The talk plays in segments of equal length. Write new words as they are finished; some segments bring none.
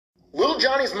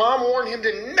Johnny's mom warned him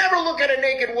to never look at a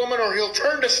naked woman or he'll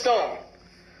turn to stone.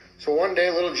 So one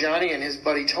day, little Johnny and his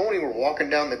buddy Tony were walking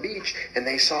down the beach, and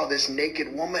they saw this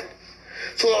naked woman.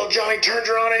 So little Johnny turns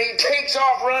around and he takes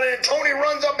off running, and Tony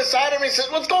runs up beside him and he says,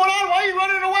 "What's going on? Why are you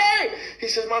running away?" He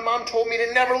says, "My mom told me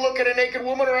to never look at a naked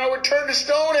woman or I would turn to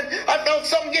stone, and I felt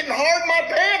something getting hard in my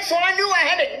pants, so I knew I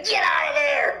had to get out of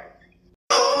there."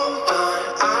 Hold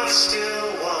on, I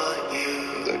still want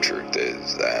you. The truth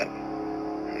is that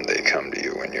they come to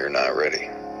you when you're not ready.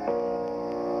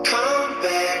 Come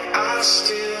back, I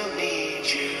still need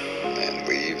you. And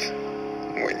leave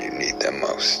when you need them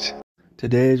most.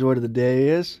 Today's word of the day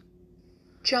is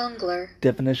Jongler.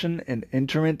 Definition: an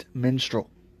intermittent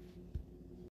minstrel.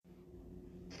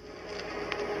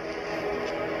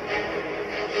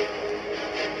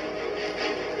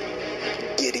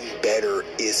 Getting better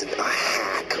isn't a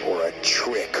hack or a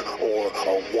trick or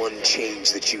a one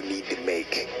change that you need to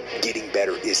make. Getting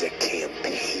better is a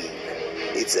campaign.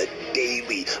 It's a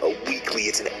daily, a weekly,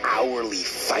 it's an hourly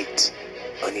fight.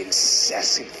 An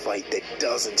incessant fight that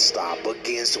doesn't stop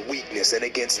against weakness and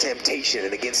against temptation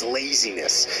and against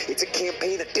laziness. It's a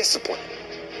campaign of discipline.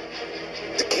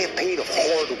 It's a campaign of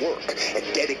hard work and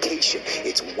dedication.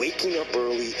 It's waking up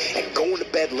early and going to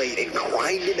bed late and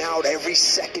grinding out every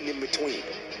second in between.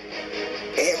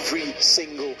 Every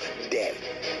single day.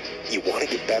 You want to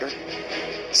get better?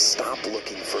 Stop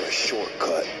looking for a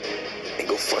shortcut and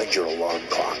go find your alarm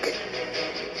clock.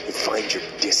 And find your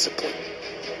discipline.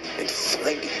 And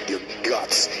find your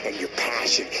guts and your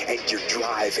passion and your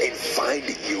drive and find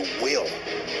your will.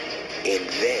 And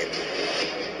then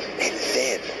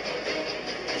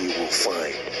you will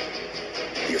find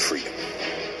your freedom.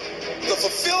 The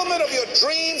fulfillment of your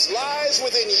dreams lies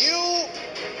within you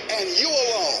and you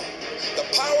alone. The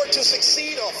power to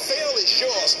succeed or fail is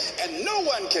yours, and no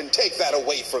one can take that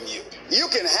away from you. You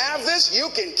can have this, you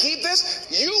can keep this.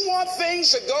 You want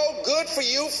things to go good for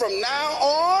you from now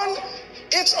on?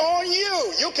 It's on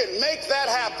you. You can make that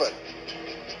happen.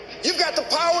 You've got the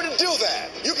power to do that.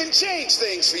 You can change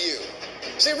things for you.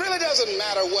 See, it really doesn't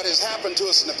matter what has happened to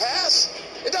us in the past.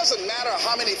 It doesn't matter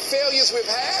how many failures we've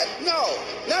had. No,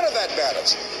 none of that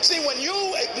matters. See, when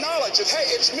you acknowledge that, hey,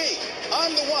 it's me.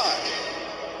 I'm the one.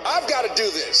 I've got to do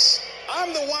this.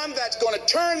 I'm the one that's going to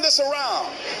turn this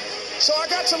around. So I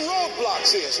got some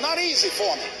roadblocks here. It's not easy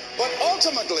for me. But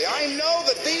ultimately, I know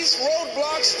that these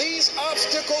roadblocks, these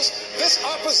obstacles, this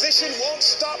opposition won't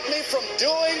stop me from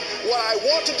doing what I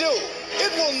want to do.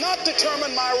 It will not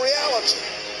determine my reality.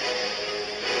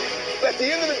 At the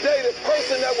end of the day, the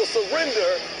person that will surrender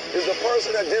is the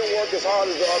person that didn't work as hard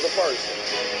as the other person.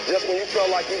 Just when you felt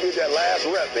like you did that last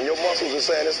rep and your muscles are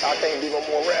saying, I can't do no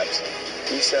more reps,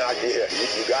 you said,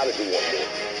 you got to do one more.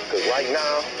 Because right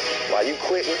now, while you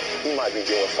quitting, you might be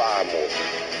doing 5 more.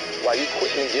 While you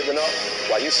quitting and giving up,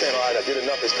 while you saying, all right, I did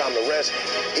enough, it's time to rest,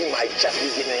 he might just be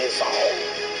getting his song.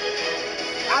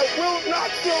 I will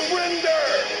not surrender.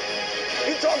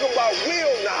 You're talking about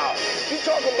will now. You're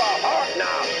talking about heart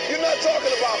now. You're not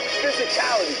talking about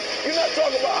physicality. You're not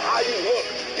talking about how you look.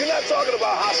 You're not talking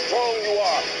about how strong you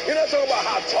are. You're not talking about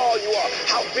how tall you are,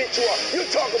 how fit you are.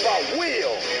 You're talking about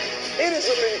will. It is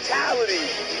a mentality.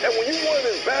 And when you want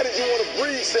it as bad as you want to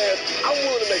breathe, says, I'm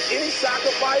willing to make any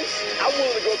sacrifice. I'm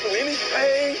willing to go through any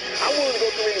pain. I'm willing to go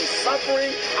through any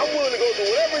suffering. I'm willing to go through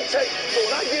whatever it takes. So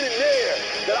when I get in there,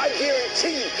 that I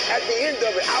guarantee at the end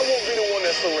of it, I won't be the one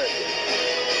that surrenders.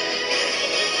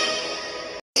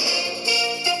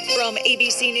 From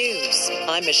ABC News,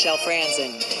 I'm Michelle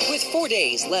Franzen. With 4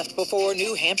 days left before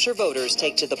New Hampshire voters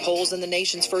take to the polls in the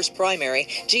nation's first primary,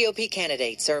 GOP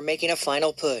candidates are making a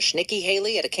final push. Nikki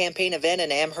Haley at a campaign event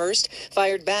in Amherst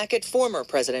fired back at former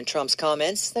President Trump's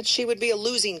comments that she would be a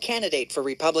losing candidate for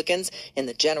Republicans in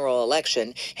the general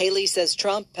election. Haley says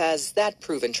Trump has that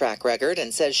proven track record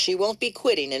and says she won't be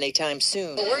quitting anytime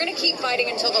soon. We're going to keep fighting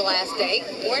until the last day.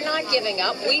 We're not giving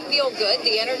up. We feel good.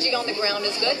 The energy on the ground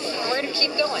is good. We're going to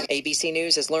keep going. ABC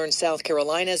News has learned South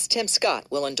Carolina's Tim Scott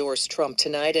will endorse Trump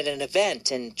tonight at an event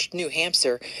in New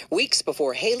Hampshire, weeks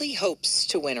before Haley hopes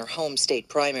to win her home state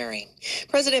primary.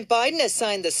 President Biden has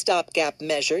signed the stopgap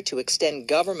measure to extend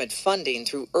government funding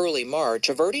through early March,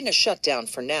 averting a shutdown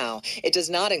for now. It does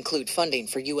not include funding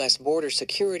for U.S. border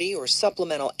security or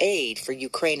supplemental aid for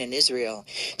Ukraine and Israel.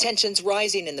 Tensions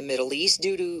rising in the Middle East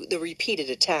due to the repeated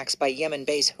attacks by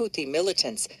Yemen-based Houthi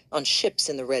militants on ships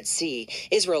in the Red Sea.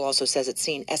 Israel also says it's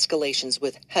seen escalations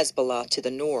with Hezbollah to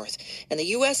the north. And the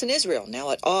U.S. and Israel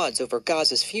now at odds over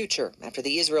Gaza's future after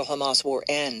the Israel-Hamas war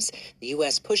ends. The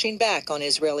U.S. pushing back on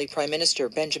Israeli Prime Minister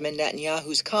Benjamin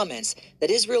Netanyahu's comments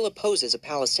that Israel opposes a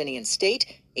Palestinian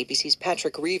state ABC's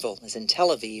Patrick Reevell is in Tel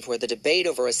Aviv, where the debate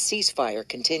over a ceasefire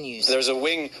continues. There's a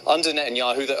wing under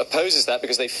Netanyahu that opposes that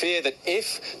because they fear that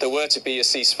if there were to be a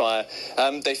ceasefire,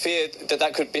 they fear that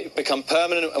that could become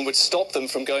permanent and would stop them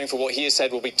from going for what he has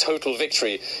said will be total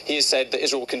victory. He has said that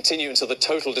Israel will continue until the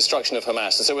total destruction of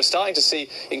Hamas. And so we're starting to see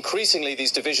increasingly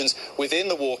these divisions within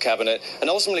the war cabinet. And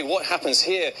ultimately what happens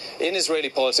here in Israeli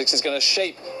politics is going to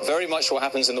shape very much what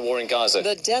happens in the war in Gaza.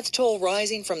 The death toll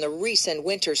rising from the recent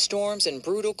winter storms and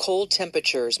brutal cold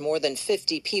temperatures. More than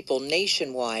 50 people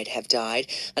nationwide have died.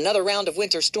 Another round of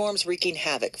winter storms wreaking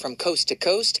havoc from coast to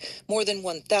coast. More than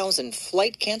 1,000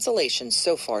 flight cancellations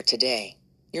so far today.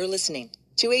 You're listening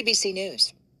to ABC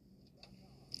News.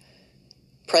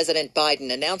 President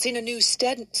Biden announcing a new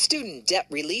student debt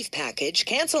relief package,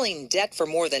 canceling debt for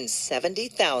more than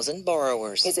 70,000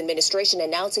 borrowers. His administration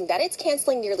announcing that it's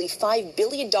canceling nearly $5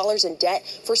 billion in debt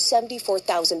for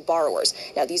 74,000 borrowers.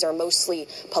 Now, these are mostly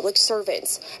public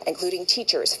servants, including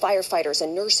teachers, firefighters,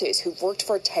 and nurses who've worked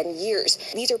for 10 years.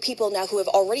 These are people now who have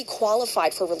already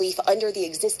qualified for relief under the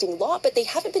existing law, but they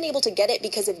haven't been able to get it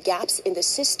because of gaps in the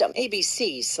system.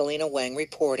 ABC's Selena Wang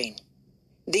reporting.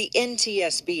 The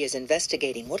NTSB is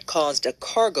investigating what caused a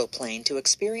cargo plane to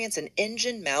experience an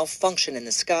engine malfunction in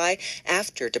the sky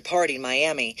after departing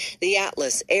Miami. The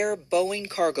Atlas Air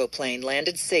Boeing cargo plane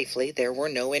landed safely. There were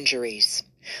no injuries.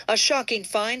 A shocking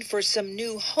find for some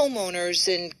new homeowners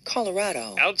in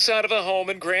Colorado. Outside of a home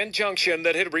in Grand Junction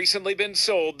that had recently been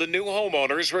sold, the new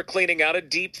homeowners were cleaning out a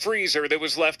deep freezer that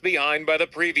was left behind by the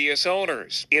previous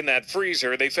owners. In that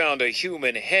freezer, they found a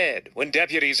human head. When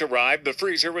deputies arrived, the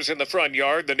freezer was in the front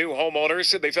yard. The new homeowners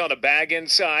said they found a bag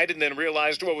inside and then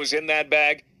realized what was in that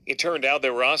bag. It turned out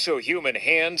there were also human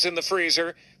hands in the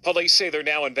freezer. Police say they're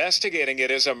now investigating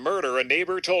it as a murder. A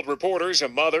neighbor told reporters a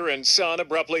mother and son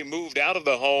abruptly moved out of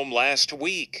the home last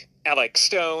week. Alex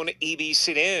Stone,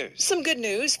 ABC News. Some good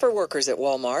news for workers at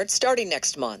Walmart. Starting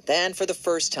next month, and for the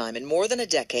first time in more than a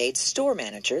decade, store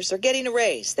managers are getting a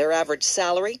raise. Their average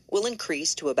salary will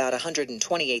increase to about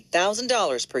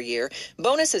 $128,000 per year.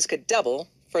 Bonuses could double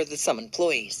for some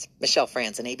employees. Michelle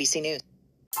Franzen, ABC News.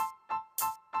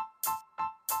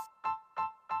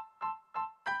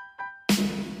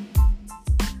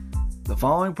 The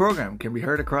following program can be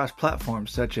heard across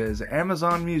platforms such as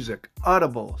Amazon Music,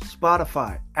 Audible,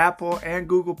 Spotify, Apple, and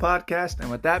Google Podcast.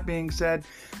 And with that being said,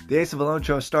 the Ace of Alone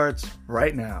Show starts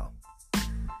right now.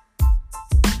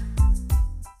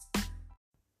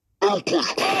 Let him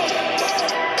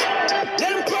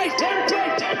pray.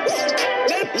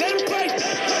 Let him pray.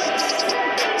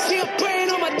 See him praying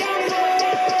on my downfall.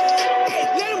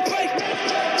 Let him pray.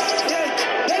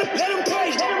 Let him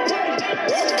pray.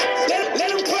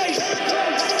 Let him pray.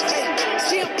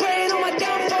 See him praying on my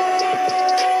downfall.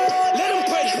 Let him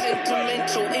pray.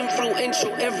 Sentimental,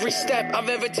 influential. Every step I've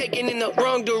ever taken in the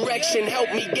wrong direction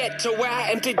helped me get to where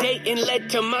I am today and led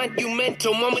to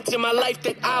monumental moments in my life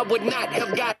that I would not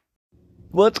have got.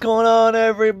 What's going on,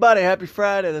 everybody? Happy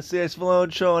Friday. This is the Ace of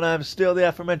Alone Show, and I'm still the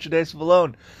aforementioned Ace of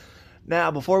Alone.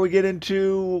 Now, before we get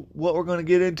into what we're going to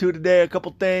get into today, a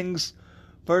couple things.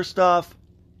 First off,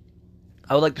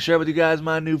 I would like to share with you guys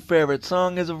my new favorite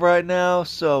song as of right now.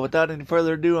 So, without any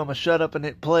further ado, I'm going to shut up and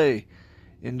hit play.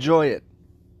 Enjoy it.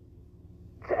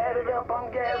 Tatted up, I'm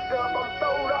gassed up, I'm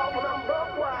throwed off, and I'm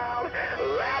buck wild.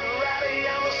 Loud and rowdy,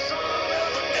 I'm a son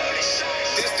of a dirty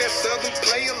south. This that southern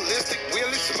playalistic,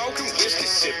 Willie smoking, whiskey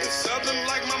sipping. Southern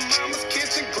like my mama's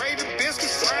kitchen, gravy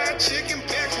biscuits, fried chicken,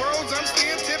 back roads, I'm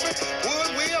still tipping.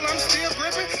 Wood wheel, I'm still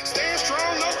gripping. Staying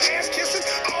strong, no ass kissing.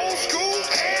 Old school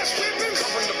ass whipping.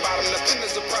 Come from the bottom, nothing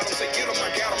is a problem. Say get on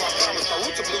my gal, I promise. My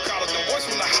roots are blue collar, the boys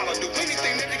from the holler do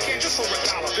anything that they can just for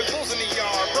 $1. Been bulls in the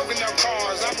yard, broken down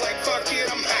cars. I'm like, fuck it,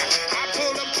 I'm hot. I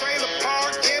pull up trailer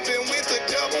park, dipping with the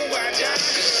double wide jack.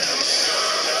 Cause I'm a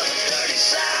son of a dirty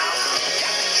south.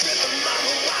 Got the tripping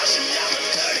mama washing down my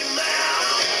dirty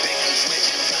mouth. Picking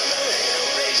switching from the hill,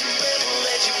 raising rebel,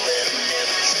 let you better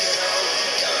never tread on.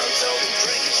 Guns open,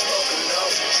 drinking, smoking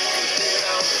off, so you can bet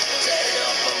on. Tatted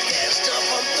up, I'm gassed up,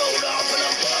 I'm throwed off, and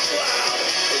I'm buck wild.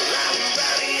 Loud and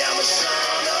rowdy, I'm a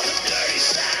son of a dirty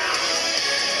south.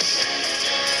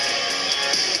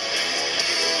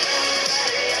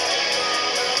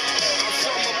 I'm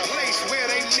from a place where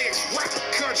they mix rock,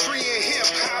 country, and hip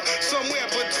hop. Somewhere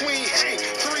between Hank,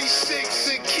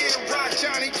 3-6, and Kid Rock,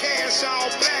 Johnny Cash, all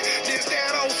black. There's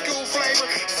that old school flavor.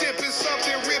 Sipping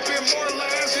something, ripping more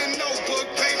lines than notebook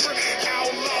paper.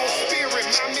 Outlaw spirit,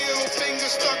 my middle finger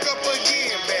stuck up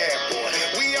again, bad boy.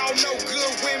 We all know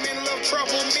good women love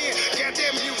trouble men. Got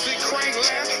that music crank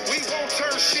loud. We won't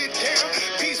turn shit down.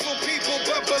 Peaceful people,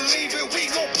 but believe it,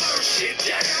 we gon' burn shit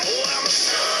down. Oh, I'm a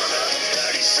son of the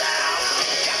dirty south.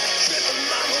 Got the trippin'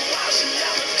 mama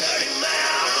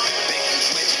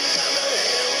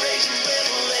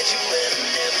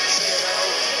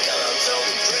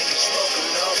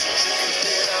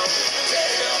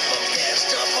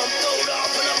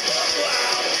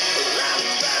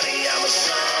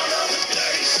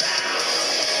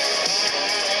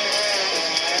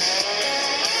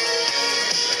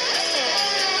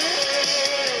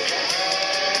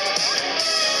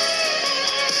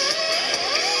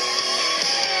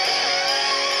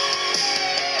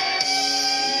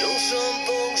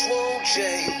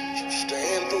change,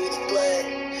 stand for the flag,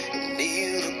 and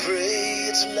kneel to pray.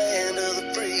 It's a land of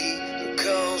the free, the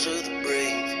cause of the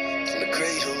brave, from the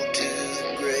cradle to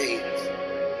the grave.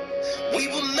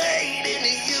 We were made in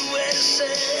the USA.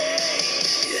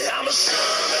 Yeah, I'm a son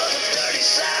of the dirty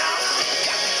South.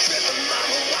 Got the tripping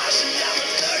mama washing down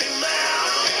the dirty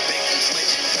mouth. Picking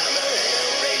switches on the hill,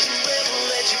 raising rebel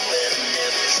that you better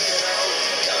never tread on.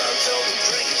 Guns open,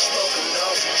 drinking, smoking,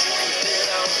 all that you can fit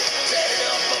on. Set it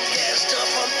up, I'm gassed up,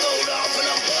 I'm throwed off, and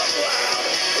I'm buck wild.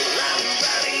 Well, I'm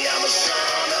rowdy, I'm a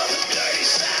son of the dirty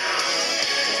South.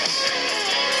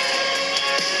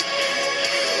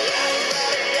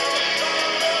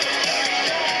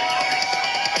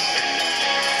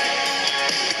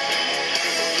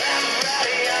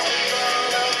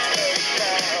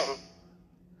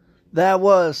 That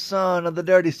was Son of the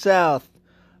Dirty South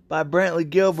by Brantley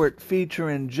Gilbert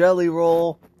featuring Jelly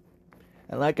Roll.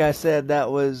 And like I said, that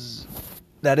is,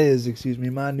 my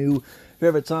new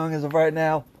favorite song as of right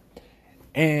now.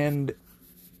 And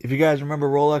if you guys remember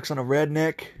Rolex on a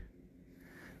Redneck,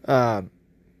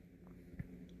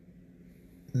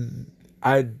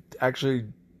 I actually,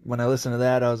 when I listened to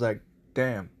that, I was like,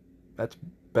 damn, that's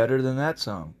better than that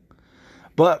song.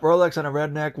 But Rolex on a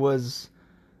Redneck was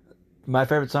my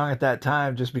favorite song at that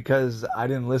time, just because I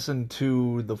didn't listen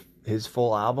to his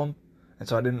full album, and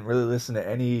so I didn't really listen to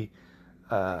any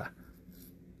other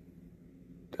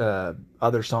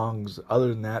songs other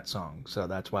than that song. So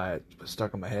that's why it was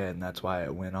stuck in my head, and that's why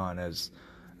it went on as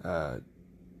my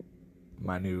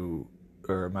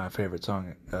favorite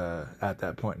song at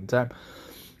that point in time.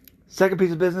 Second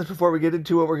piece of business before we get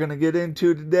into what we're going to get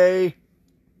into today,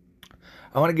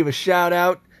 I want to give a shout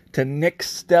out to Nick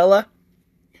Stella.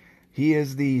 He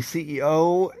is the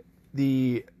CEO,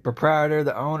 the proprietor,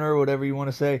 the owner, whatever you want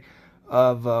to say,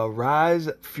 of Rise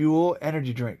Fuel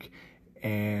Energy Drink.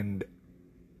 And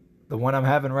the one I'm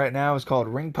having right now is called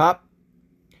Ring Pop.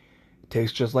 It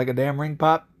tastes just like a damn Ring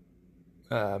Pop.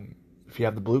 If you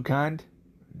have the blue kind,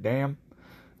 damn.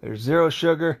 There's 0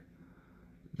 sugar.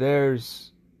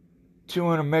 There's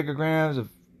 200 megagrams of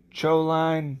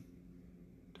choline.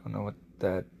 Don't know what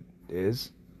that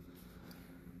is.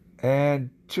 And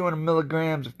 200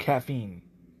 milligrams of caffeine.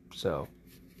 So,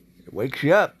 it wakes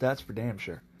you up, that's for damn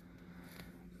sure.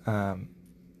 But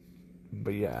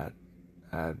yeah,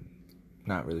 I'm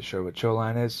not really sure what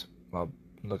choline is. I'll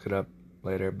look it up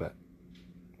later, but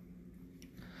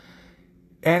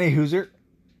anywhozer,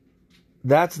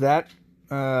 that's that.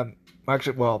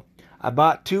 Actually, well, I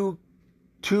bought two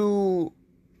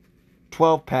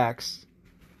 12-packs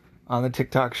on the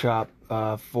TikTok shop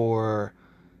for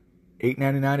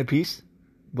 $8.99 a piece,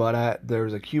 but there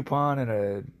was a coupon and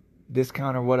a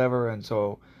discount or whatever, and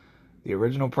so the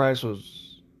original price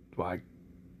was like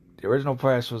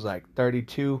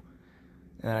 $32,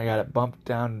 and I got it bumped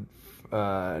down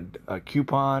a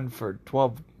coupon for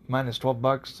minus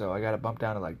 $12, so I got it bumped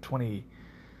down to like $21.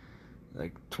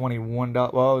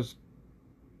 Well, it was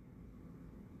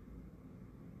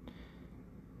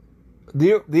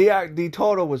the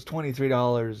total was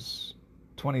 $23.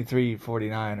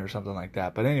 $23.49 or something like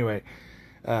that. But anyway,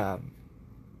 but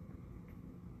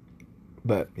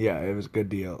yeah, it was a good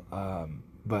deal.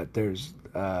 But there's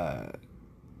I've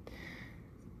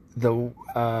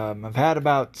had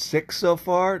about 6 so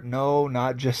far. No,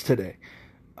 not just today.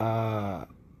 Had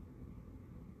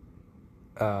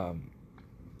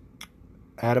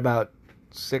about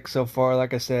 6 so far.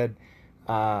 Like I said,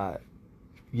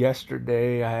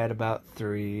 yesterday I had about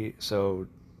 3.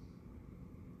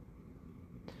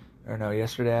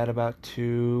 Yesterday I had about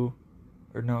 2,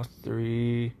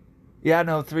 3. Yeah,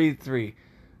 no, 3. 3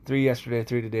 yesterday,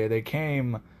 3 today. They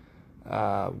came,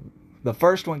 the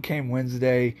first one came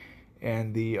Wednesday,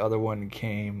 and the other one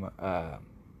came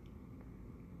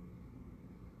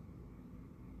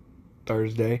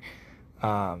Thursday.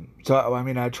 So, I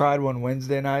mean, I tried one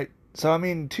Wednesday night. So, I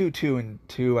mean, 2, and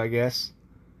 2, I guess.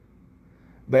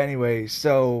 But anyway,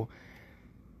 so,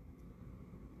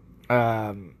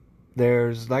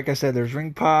 there's, like I said, there's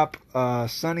Ring Pop,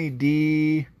 Sunny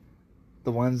D,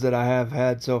 the ones that I have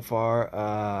had so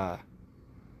far.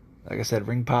 Like I said,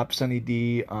 Ring Pop, Sunny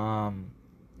D, Baja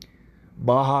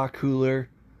Cooler,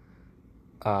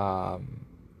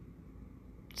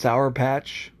 Sour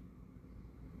Patch,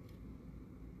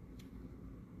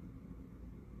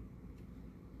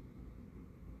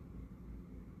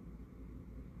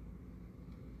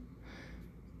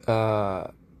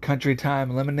 Country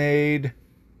Time Lemonade,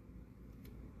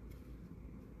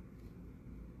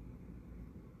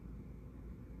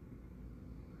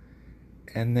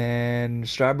 and then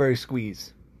Strawberry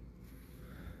Squeeze.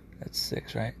 That's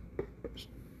 6, right?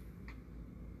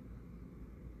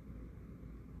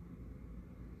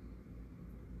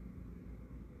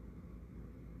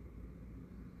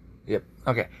 Yep.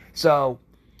 Okay. So,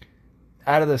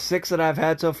 out of the 6 that I've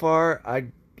had so far,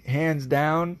 hands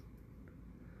down,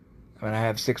 I mean, I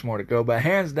have 6 more to go, but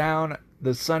hands down,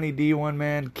 the Sunny D one,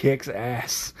 man, kicks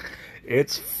ass.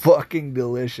 It's fucking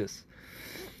delicious.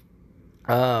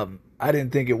 I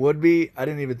didn't think it would be. I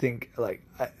didn't even think, like,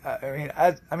 I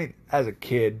mean, as a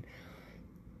kid,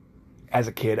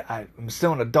 I'm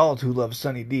still an adult who loves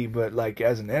Sunny D, but, like,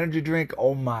 as an energy drink,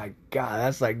 oh my God,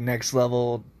 that's, like, next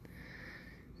level.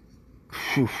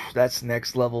 Whew, that's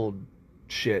next level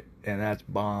shit, and that's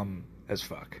bomb as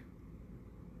fuck.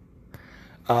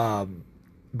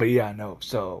 But yeah, no,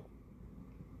 so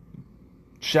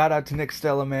shout out to Nick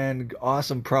Stella, man.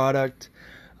 Awesome product.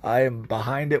 I am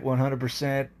behind it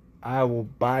 100%. I will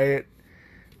buy it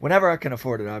whenever I can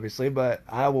afford it, obviously, but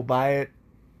I will buy it.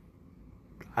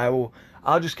 I'll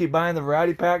just keep buying the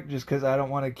variety pack just because I don't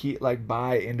want to keep, like,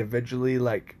 buy individually,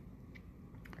 like,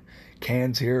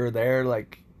 cans here or there,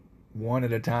 like, one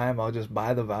at a time. I'll just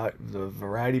buy the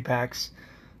variety packs,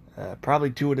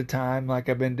 probably 2 at a time, like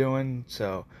I've been doing.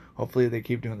 So hopefully they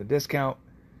keep doing the discount.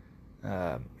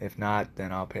 If not,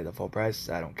 then I'll pay the full price.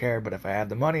 I don't care. But if I have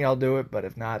the money, I'll do it. But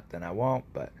if not, then I won't.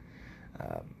 But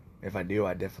if I do,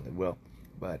 I definitely will.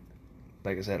 But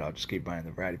like I said, I'll just keep buying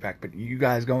the variety pack. But you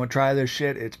guys go and try this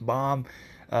shit. It's bomb.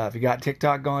 If you got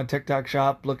TikTok, go on TikTok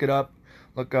shop, look it up.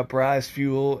 Look up Rise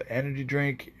Fuel Energy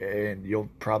Drink, and you'll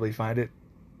probably find it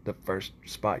the first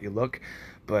spot you look.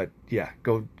 But yeah,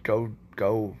 go.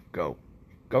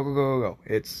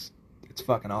 It's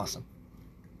fucking awesome.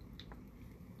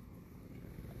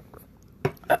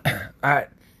 Alright,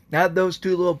 now that those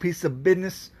 2 little pieces of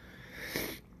business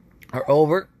are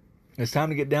over, it's time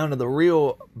to get down to the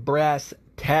real brass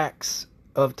tacks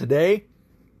of today.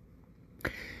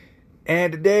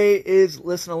 And today is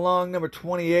Listen Along number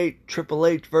 28, Triple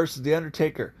H versus The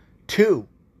Undertaker 2.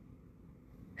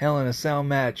 Hell in a Cell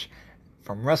match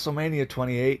from WrestleMania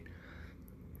 28.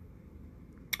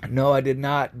 No, I did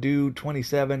not do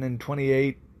 27 and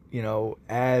 28,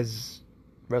 as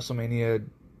WrestleMania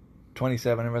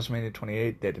 27 and WrestleMania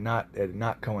 28. They did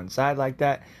not coincide like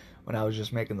that. When I was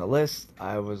just making the list,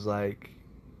 I was like,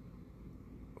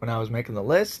 when I was making the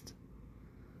list,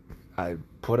 I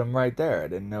put them right there. I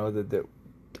didn't know that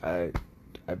I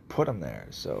put them there.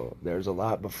 So there's a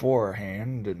lot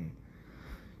beforehand and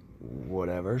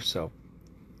whatever. So,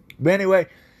 but anyway,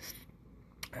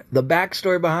 the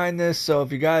backstory behind this. So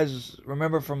if you guys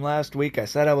remember from last week, I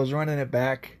said I was running it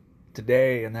back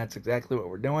today, and that's exactly what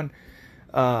we're doing.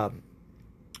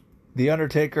 The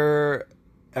Undertaker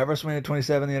at WrestleMania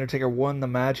 27, The Undertaker won the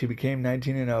match. He became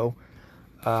 19-0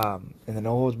 in the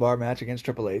No Holds Barred match against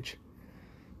Triple H.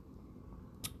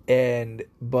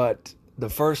 But for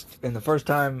the first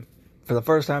time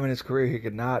in his career, he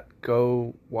could not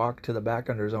go walk to the back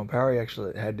under his own power. He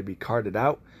actually had to be carted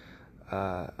out,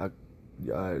 a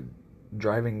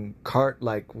driving cart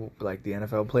like the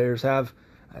NFL players have.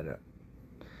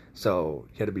 So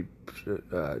he had to be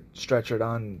stretchered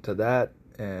on to that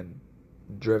and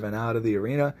driven out of the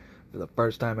arena for the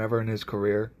first time ever in his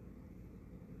career.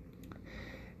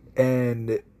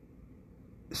 And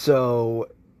so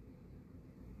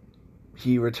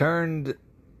he returned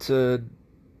to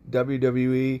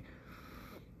WWE,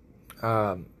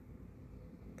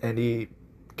 and he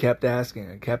kept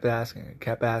kept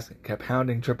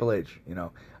hounding Triple H.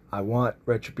 I want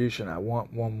retribution. I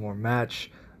want one more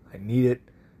match. I need it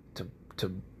to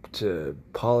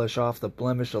polish off the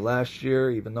blemish of last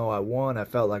year. Even though I won, I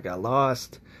felt like I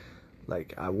lost.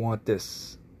 Like, I want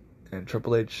this. And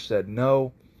Triple H said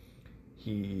no.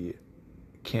 He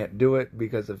can't do it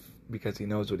because he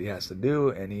knows what he has to do,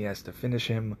 and he has to finish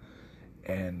him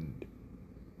and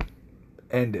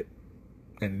end it.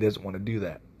 And he doesn't want to do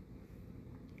that.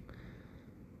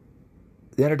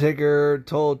 The Undertaker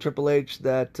told Triple H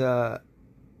that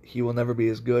he will never be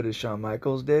as good as Shawn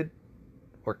Michaels did,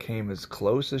 or came as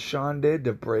close as Shawn did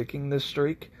to breaking this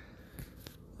streak.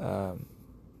 At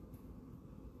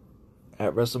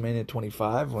WrestleMania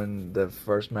 25, when the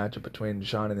first matchup between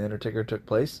Shawn and The Undertaker took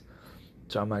place,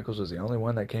 Shawn Michaels was the only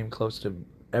one that came close to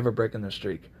ever breaking the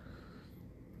streak.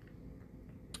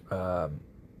 Those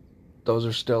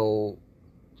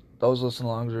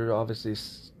listen-alongs are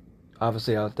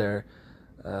obviously out there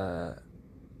on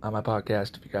my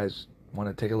podcast. If you guys want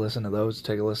to take a listen to those,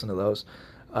 take a listen to those.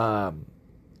 But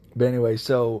anyway,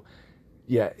 so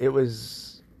yeah, it was.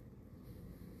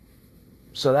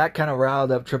 So that kind of riled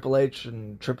up Triple H,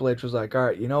 and Triple H was like, all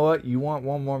right, you know what? You want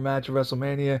one more match at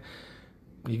WrestleMania?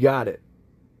 You got it.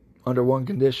 Under one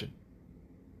condition.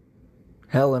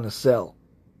 Hell in a Cell.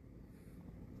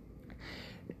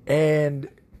 And,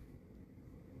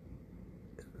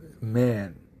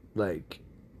 man, like,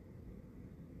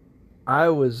 I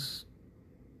was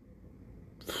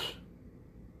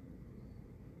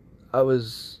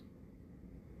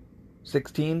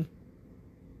 16.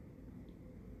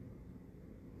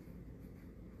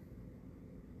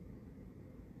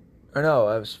 Or no,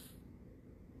 I was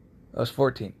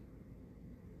 14.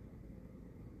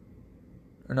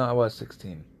 Or no, I was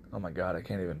 16. Oh my God, I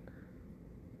can't even.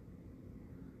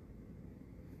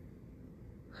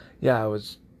 Yeah, I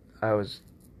was.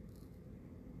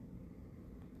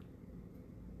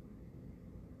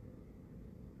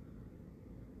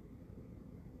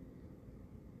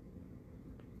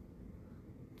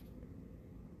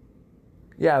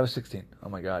 Yeah, I was 16. Oh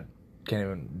my God. Can't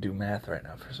even do math right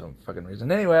now for some fucking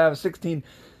reason. Anyway, I was 16,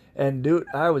 and dude,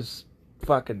 I was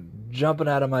fucking jumping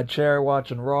out of my chair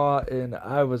watching Raw, and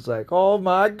I was like, oh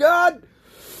my God!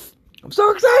 I'm so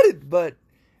excited! But,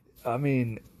 I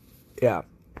mean, yeah.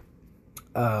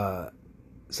 So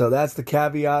that's the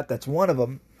caveat. That's one of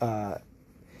them.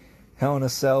 Hell in a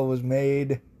Cell was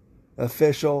made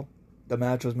official. The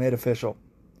match was made official.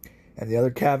 And the other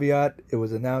caveat, it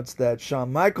was announced that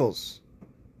Shawn Michaels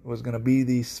was going to be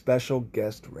the special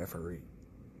guest referee.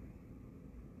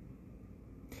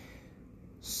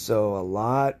 So a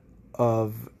lot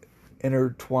of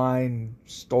intertwined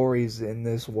stories in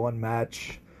this one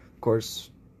match. Of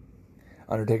course,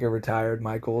 Undertaker retired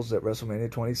Michaels at WrestleMania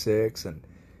 26,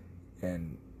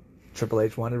 and Triple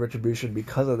H wanted retribution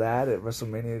because of that at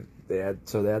WrestleMania. They had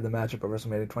the matchup at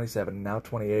WrestleMania 27 and now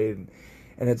 28, and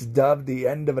it's dubbed the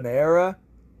end of an era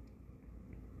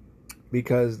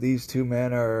because these two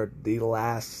men are the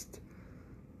last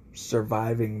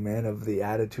surviving men of the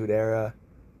Attitude Era.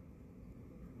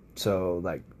 So,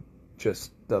 like,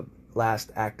 just the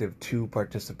last active two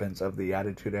participants of the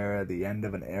Attitude Era, the end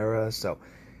of an era. So,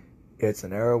 it's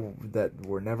an era that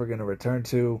we're never going to return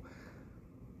to.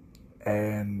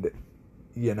 And,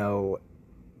 you know,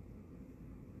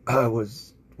 I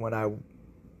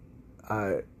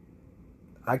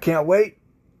can't wait.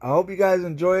 I hope you guys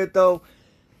enjoy it, though.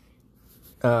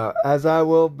 As I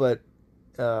will, but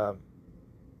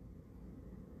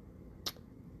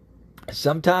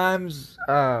sometimes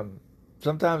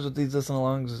with these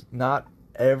listen-alongs, not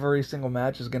every single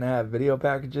match is going to have video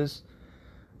packages.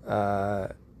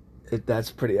 That's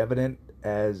pretty evident,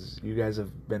 as you guys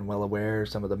have been well aware.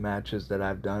 Some of the matches that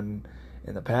I've done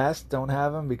in the past don't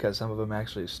have them because some of them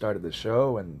actually started the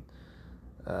show, and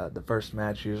the first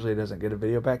match usually doesn't get a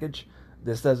video package.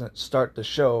 This doesn't start the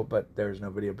show, but there's no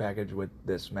video package with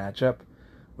this matchup,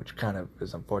 which kind of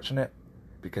is unfortunate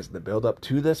because the build-up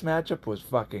to this matchup was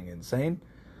fucking insane.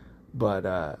 But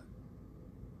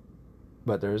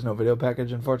there is no video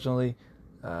package, unfortunately.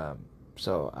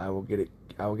 So I will get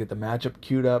the matchup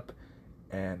queued up,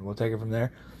 and we'll take it from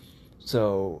there.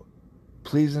 So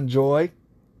please enjoy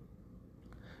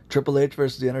Triple H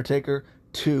versus The Undertaker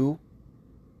 2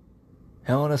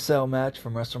 Hell in a Cell match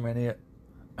from WrestleMania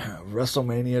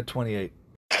 28.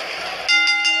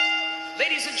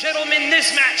 Ladies and gentlemen,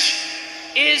 this match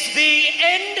is the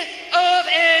end of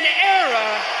an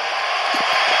era,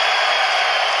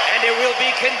 and it will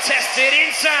be contested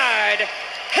inside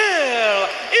Hell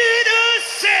in a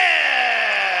Cell.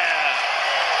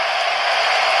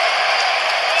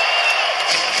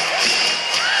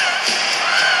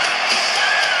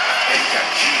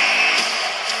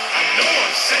 I know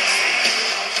I'm sexy.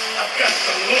 I've got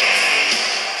the look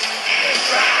that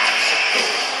drives you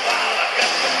through. While I've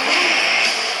got the move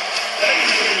that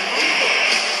really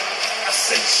moves. I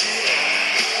said shit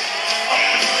up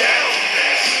and down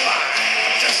that spine.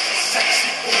 I'm just a sexy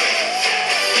boy.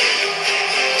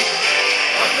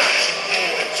 I'm not your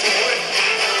boy toy.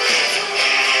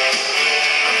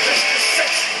 I'm just a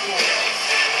sexy boy.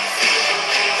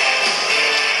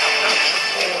 I'm not your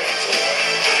boy toy.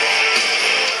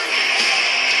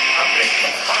 I make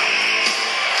them hot.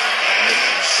 I make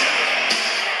them shiver.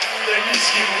 Their knees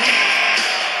get weak.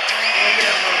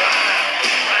 Whenever I'm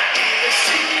around, they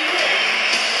see me win.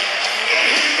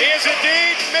 He is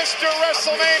indeed Mr.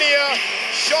 WrestleMania,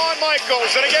 Shawn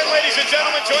Michaels. And again, ladies and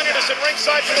gentlemen, joining us at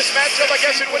ringside for this matchup. I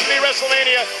guess it wouldn't be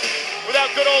WrestleMania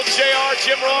without good old JR,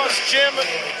 Jim Ross. Jim,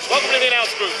 welcome to the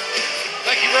announce booth.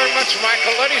 Thank you very much,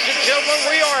 Michael. Ladies and gentlemen,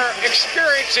 we are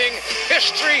experiencing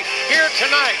history here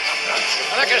tonight.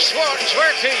 And I can swear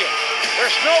to you,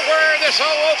 there's nowhere this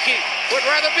Okie would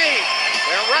rather be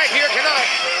than right here tonight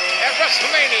at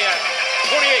WrestleMania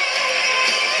 28.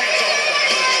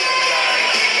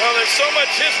 Well, there's so much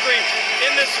history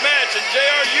in this match, and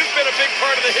JR, you've been a big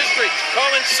part of the history,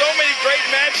 calling so many great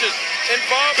matches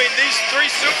involving these three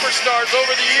superstars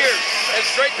over the years. It's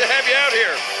great to have you out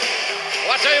here.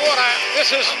 Well, I tell you what,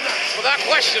 this is, without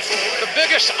question, the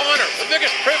biggest honor, the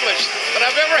biggest privilege that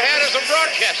I've ever had as a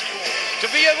broadcaster. To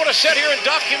be able to sit here and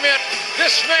document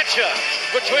this matchup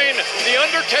between The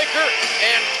Undertaker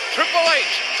and Triple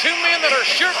H, two men that are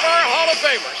surefire Hall of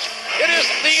Famers. It is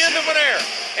the end of an era,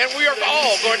 and we are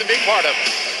all going to be part of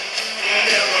it.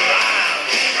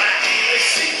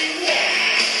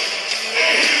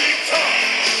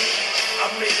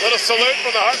 Little salute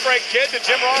from the Heartbreak Kid to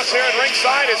Jim Ross here at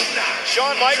ringside as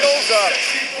Shawn Michaels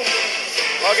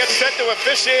gets set to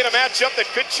officiate a matchup that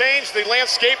could change the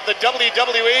landscape of the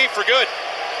WWE for good.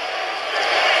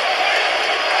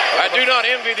 I do not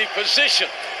envy the position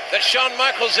that Shawn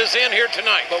Michaels is in here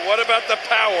tonight. But what about the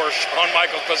power Shawn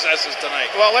Michaels possesses tonight?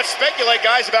 Well, let's speculate,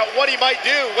 guys, about what he might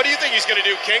do. What do you think he's going to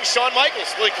do, King? Shawn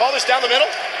Michaels, will he call this down the middle?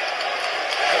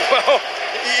 Well,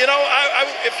 you know,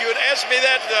 if you had asked me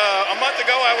that a month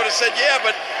ago, I would have said yeah,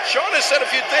 but Shawn has said a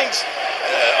few things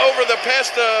over the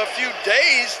past few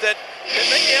days that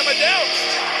make me have a doubt.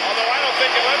 Although I don't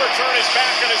think he'll ever turn his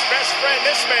back on his best friend,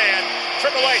 this man,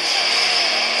 Triple H.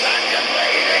 Time to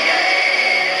play the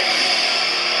game.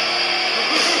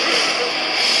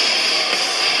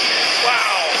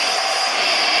 Wow.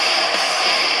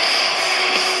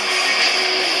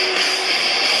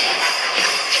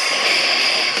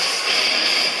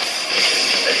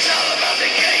 It's all about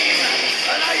the game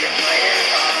and how you play it.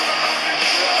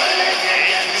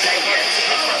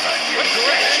 With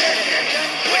direction,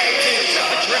 weighing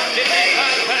 255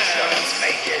 pounds,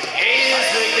 is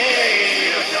the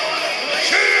game.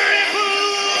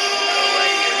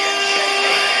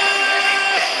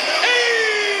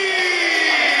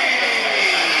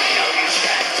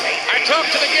 I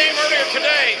talked to the game earlier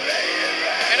today,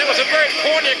 and it was a very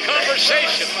poignant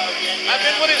conversation. I've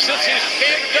been with him since he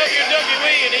came to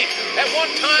WWE, and he at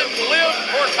one time lived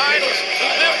for titles, he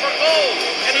lived for gold,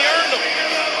 and he earned them.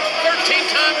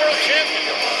 13-time world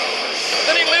champion.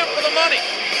 Then he lived for the money.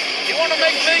 He wanted to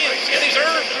make millions, and he's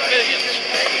earned millions.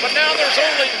 But now there's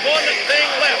only one thing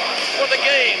left for the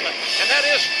game, and that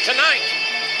is tonight.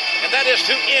 And that is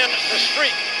to end the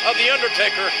streak of The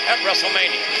Undertaker at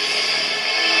WrestleMania.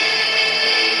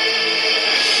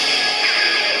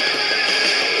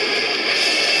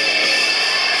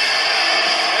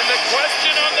 And the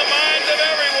question on the minds of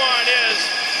everyone is,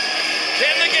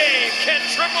 can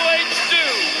Triple H do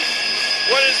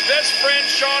what his best friend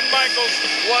Shawn Michaels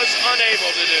was unable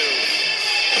to do?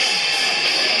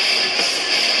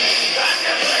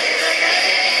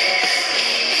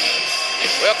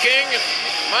 Well, King and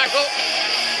Michael,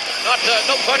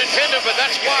 no pun intended, but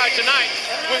that's why tonight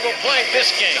we will play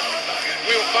this game.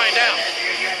 We will find out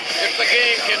if the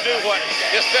game can do what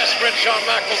his best friend Shawn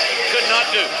Michaels could not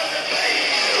do.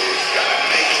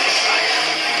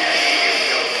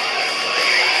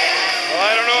 Well,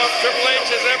 I don't know if Triple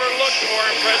H has ever looked more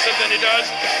impressive than he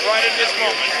does right at this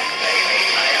moment.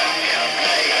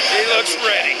 He looks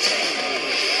ready.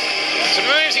 It's an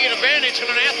amazing advantage when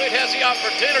an athlete has the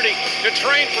opportunity to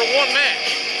train for one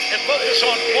match and focus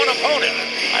on one opponent.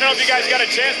 I don't know if you guys got a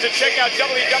chance to check out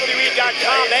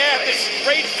WWE.com. They have this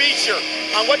great feature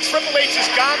on what Triple H has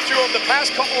gone through over the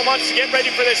past couple of months to get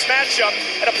ready for this matchup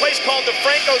at a place called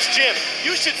DeFranco's Gym.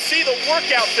 You should see the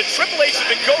workouts that Triple H has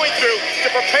been going through to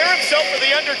prepare himself for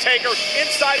The Undertaker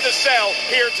inside the cell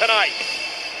here tonight.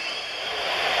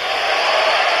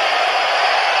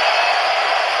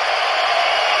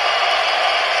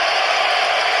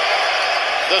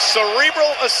 The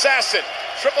cerebral assassin,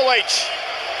 Triple H.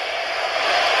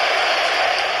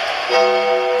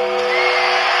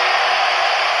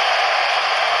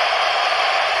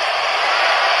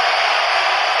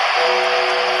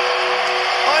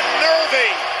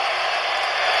 Unnerving.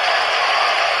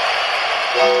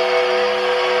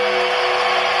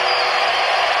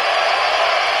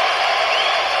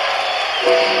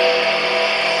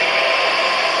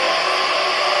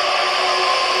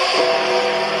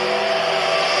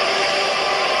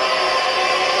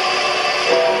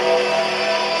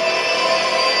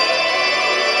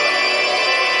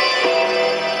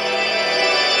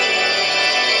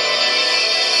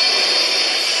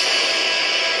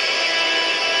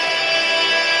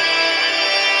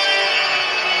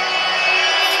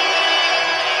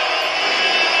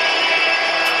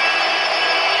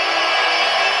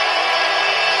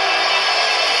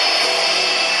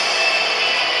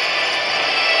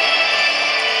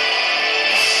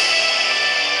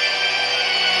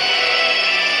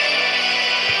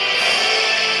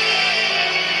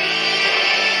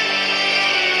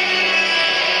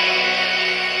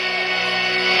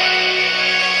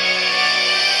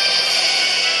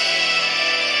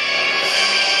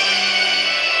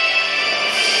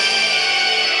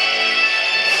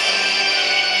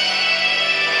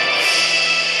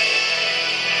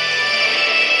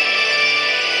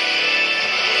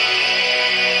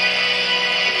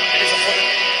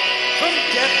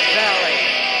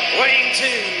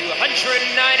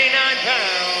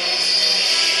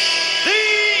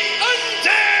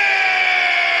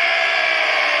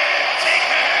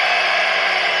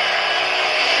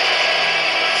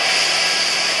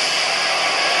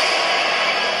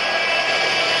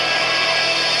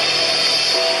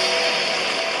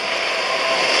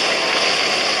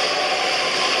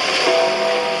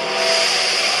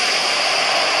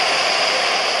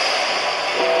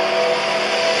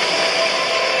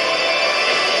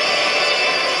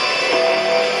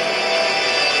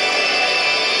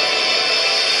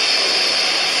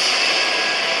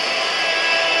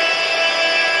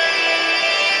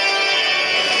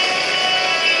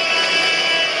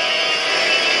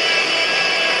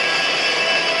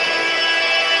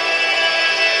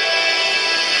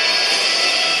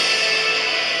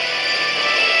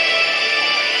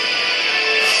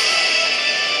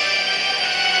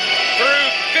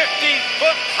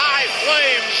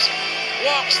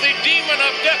 walks the demon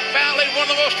of Death Valley, one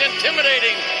of the most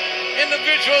intimidating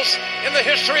individuals in the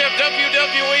history of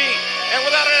WWE. And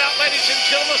without a doubt, ladies and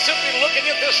gentlemen, simply looking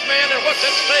at this man and what's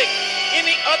at stake,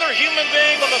 any other human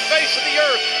being on the face of the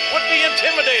earth would be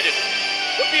intimidated,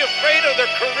 would be afraid of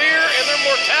their career and their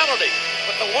mortality.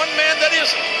 But the one man that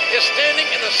isn't is standing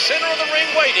in the center of the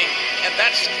ring waiting, and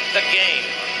that's the game.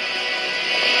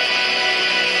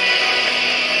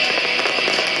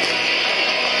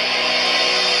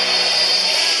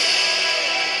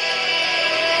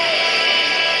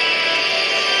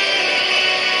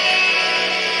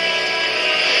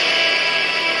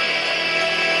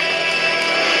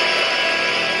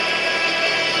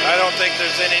 I don't think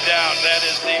there's any doubt that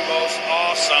is the most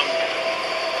awesome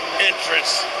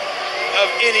entrance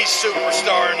of any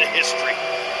superstar in history.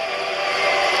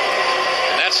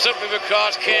 And that's simply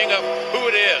because, King, of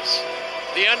who it is.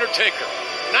 The Undertaker,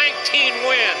 19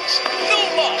 wins, no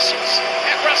losses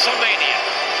at WrestleMania.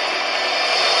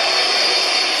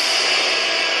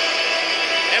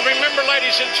 And remember,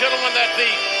 ladies and gentlemen, that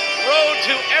the road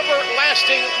to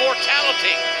everlasting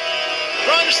mortality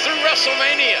runs through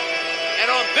WrestleMania. And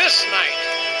on this night,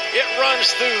 it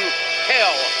runs through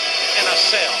Hell in a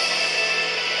Cell.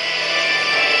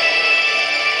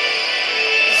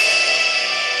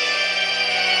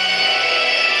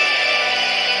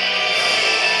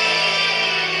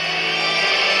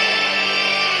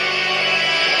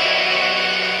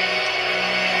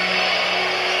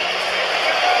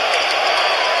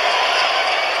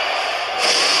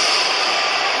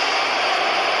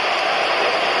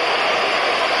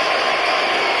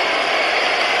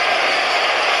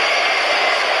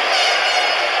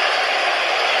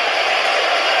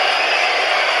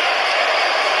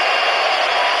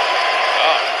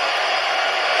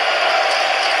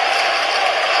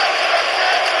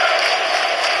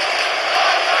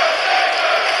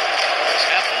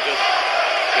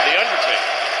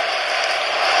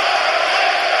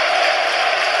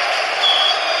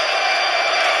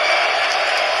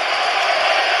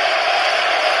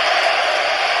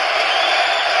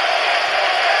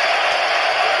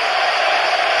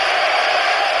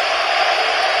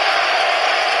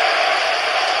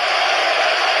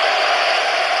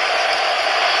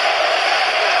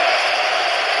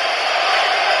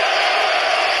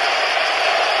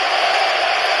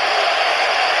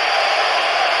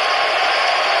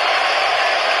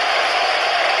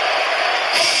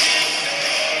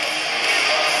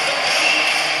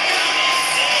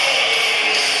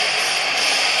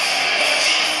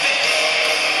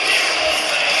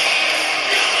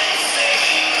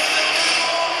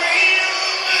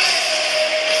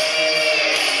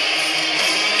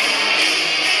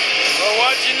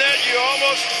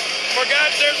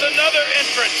 Forgot there's another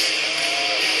entrance.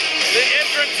 The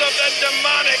entrance of the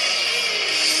demonic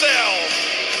Cell.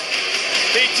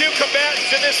 The two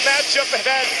combatants in this matchup have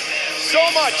had so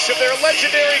much of their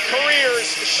legendary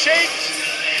careers shaped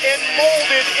and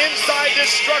molded inside this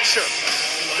structure.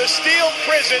 The steel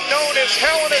prison known as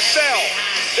Hell in a Cell.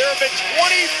 There have been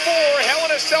 24 Hell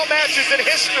in a Cell matches in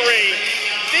history.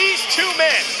 These two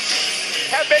men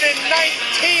have been in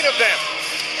 19 of them.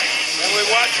 And we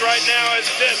watch right now as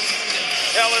this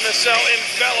Hell in a Cell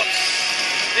envelops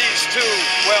these two,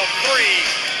 well, three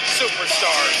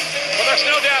superstars. Well, there's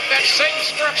no doubt that Satan's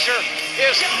structure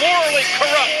is morally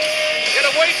corrupt. It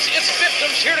awaits its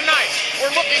victims here tonight.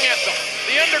 We're looking at them.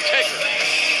 The Undertaker,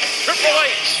 Triple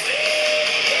H.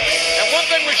 And one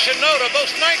thing we should note, of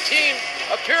those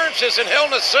 19 appearances in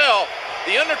Hell in a Cell,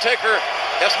 The Undertaker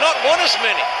has not won as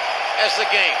many as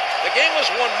The Game. The Game has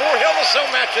won more Hell in a Cell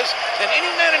matches than any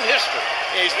man in history.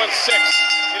 Yeah, he's won 6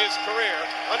 in his career.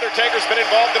 Undertaker's been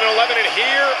involved in 11, and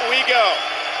here we go.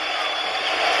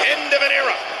 End of an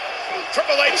era.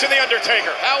 Triple H and The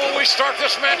Undertaker. How will we start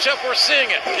this matchup? We're seeing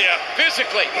it. Yeah.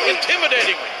 Physically,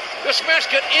 intimidatingly. This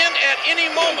match could end at any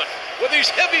moment with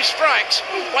these heavy strikes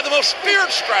by the most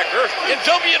feared striker in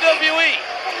WWE.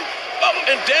 Up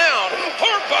and down,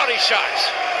 hard body shots.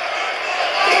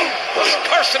 Those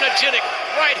carcinogenic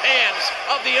right hands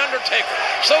of The Undertaker.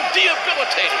 So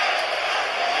debilitating.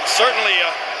 Certainly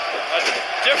a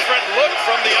different look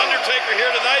from The Undertaker here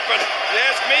tonight, but if you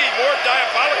ask me, more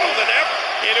diabolical than ever.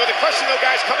 You know, the question, though,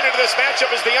 guys, coming into this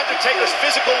matchup is The Undertaker's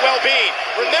physical well-being.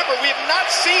 Remember, we have not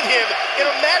seen him in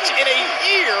a match in a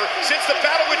year since the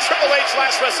battle with Triple H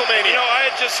last WrestleMania. You know,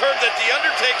 I had just heard that The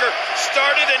Undertaker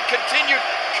started and continued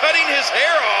cutting his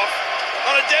hair off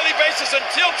on a daily basis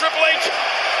until Triple H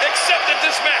accepted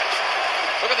this match.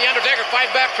 Look at The Undertaker fight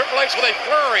back. Triple H with a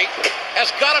flurry has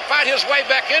got to fight his way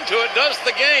back into it, does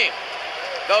The Game.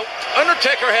 The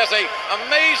Undertaker has an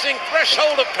amazing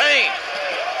threshold of pain.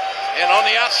 And on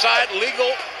the outside,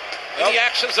 legal Any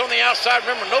actions on the outside?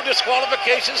 Remember, no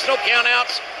disqualifications, no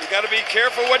countouts. You got to be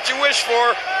careful what you wish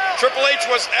for. Triple H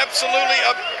was absolutely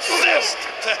obsessed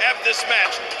to have this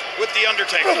match with The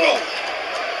Undertaker.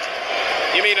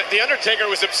 You mean The Undertaker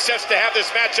was obsessed to have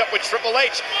this matchup with Triple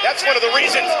H? That's one of the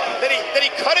reasons that he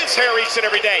cut his hair each and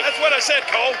every day. That's what I said,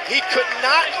 Cole. He could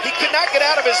not get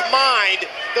out of his mind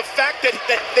the fact that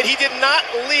he did not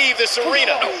leave this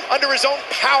arena under his own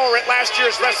power at last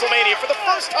year's WrestleMania for the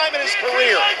first time in his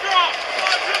career.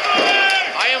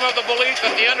 I am of the belief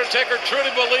that The Undertaker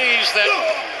truly believes that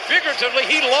figuratively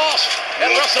he lost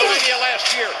at WrestleMania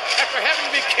last year after having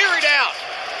to be carried out.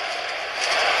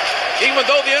 Even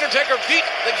though The Undertaker beat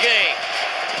the game.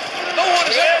 No one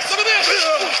is ever. Look at this.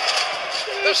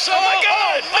 The soul. Oh, my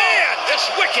God. Oh, man. It's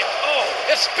wicked. Oh.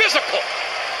 It's physical.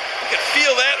 You can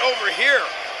feel that over here.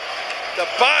 The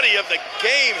body of the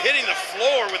game hitting the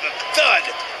floor with a thud.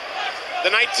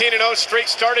 The 19-0 streak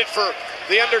started for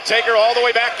The Undertaker all the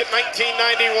way back in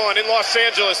 1991 in Los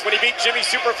Angeles when he beat Jimmy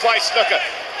Superfly Snuka.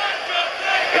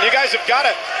 And you guys have got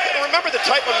to remember the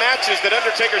type of matches that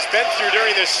Undertaker's been through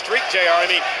during this streak, JR. I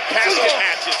mean, casket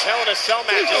matches, Hell in a Cell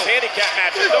matches, handicap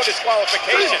matches, no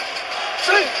disqualification.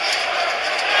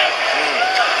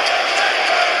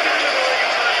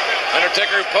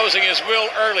 Undertaker imposing his will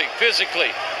early,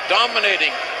 physically,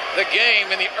 dominating the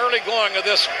game in the early going of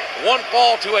this one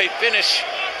fall to a finish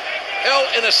Hell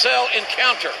in a Cell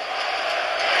encounter.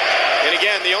 And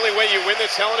again, the only way you win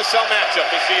this Hell in a Cell matchup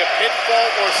is via pinfall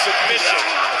or submission.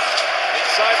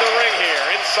 Inside the ring here,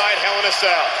 inside Hell in a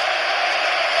Cell.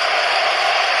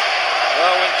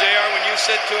 Well, when you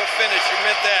said to a finish, you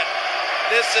meant that.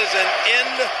 This is an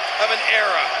end of an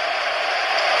era.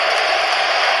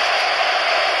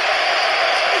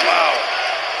 Wow.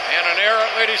 And an era,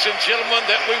 ladies and gentlemen,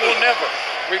 that we will never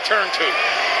return to.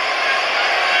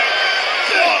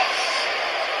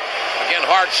 Again,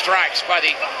 hard strikes by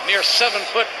the near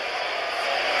 7-foot,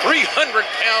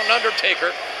 300-pound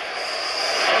Undertaker.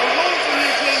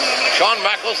 Shawn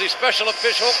Michaels, the special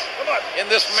official in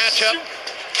this matchup.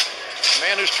 A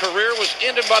man whose career was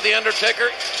ended by The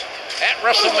Undertaker at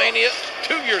WrestleMania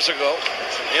 2 years ago.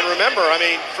 And remember, I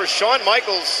mean, for Shawn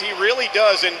Michaels, he really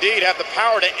does indeed have the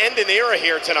power to end an era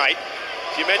here tonight.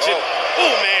 You mentioned,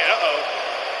 oh man, I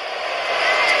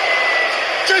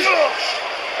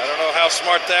don't know how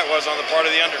smart that was on the part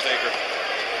of The Undertaker.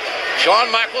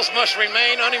 Shawn Michaels must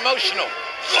remain unemotional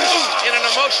in an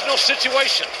emotional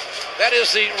situation. That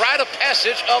is the rite of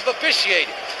passage of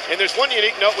officiating. And there's one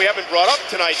unique note we haven't brought up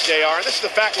tonight, JR, and this is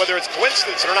the fact, whether it's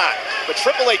coincidence or not, but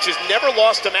Triple H has never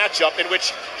lost a matchup in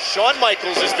which Shawn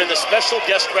Michaels has been the special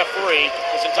guest referee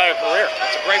his entire career.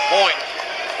 That's a great point.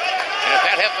 And if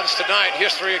that happens tonight,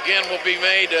 history again will be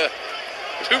made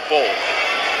twofold.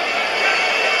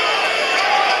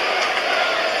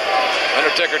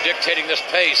 Undertaker dictating this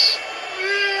pace.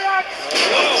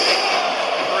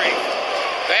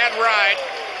 Bad ride.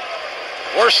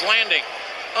 Worst landing.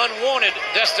 Unwanted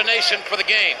destination for the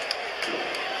game.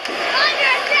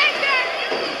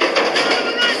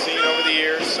 We've seen over the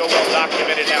years, so well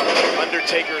documented how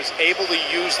Undertaker is able to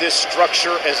use this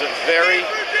structure as a very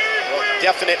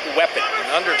definite weapon.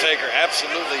 And Undertaker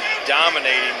absolutely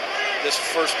dominating this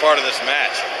first part of this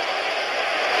match.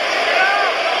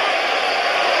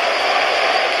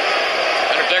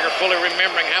 Undertaker fully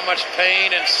remembering how much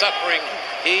pain and suffering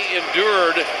he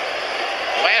endured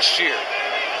last year.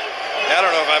 I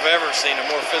don't know if I've ever seen a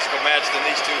more physical match than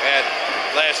these two had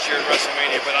last year at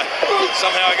WrestleMania, but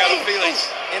somehow I got a feeling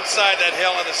inside that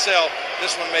Hell in a Cell,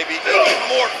 this one may be even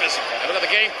more physical. And look at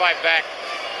the game fight back.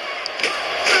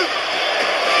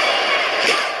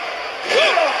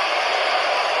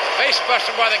 Face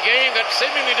buster by the game that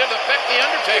seemingly didn't affect The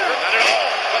Undertaker. Not at all.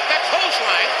 But that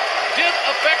clothesline did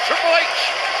affect Triple H.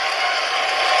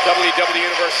 WWE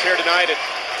Universe here tonight at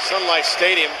Sun Life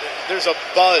Stadium. There's a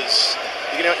buzz.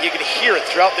 You can hear it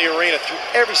throughout the arena, through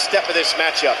every step of this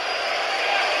matchup.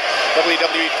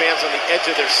 WWE fans on the edge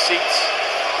of their seats.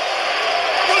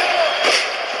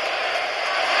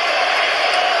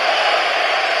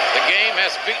 The game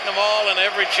has beaten them all in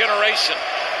every generation.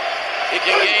 He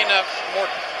can gain more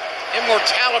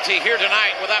immortality here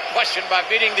tonight without question by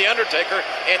beating The Undertaker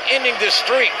and ending this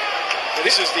streak.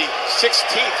 This is the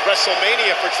 16th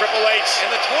WrestleMania for Triple H.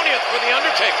 And the 20th for The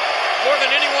Undertaker. More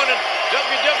than anyone in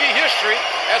WWE history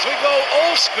as we go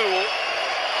old school.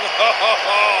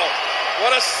 Oh,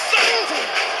 what a sight!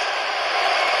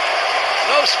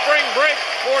 No spring break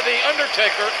for The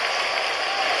Undertaker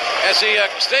as he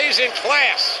stays in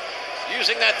class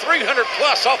using that 300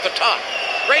 plus off the top.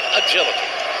 Great agility.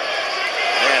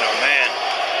 Man, oh man.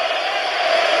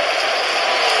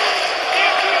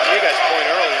 You guys point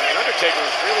earlier, Undertaker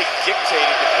has really dictated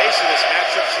the pace of this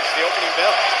matchup since the opening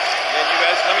bell. And you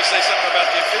guys, let me say something about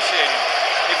the officiating.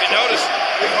 If you notice,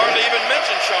 we hardly even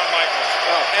mentioned Shawn Michaels.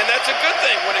 Oh. And that's a good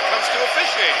thing when it comes to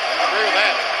officiating. I agree with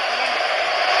that.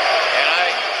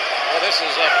 And this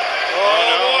is a... Oh,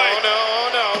 no, boy. Oh, no, oh,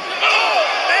 no. Oh,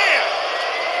 man!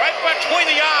 Right between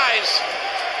the eyes.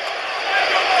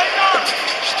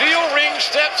 Steel ring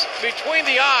steps between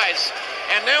the eyes.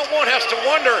 And now one has to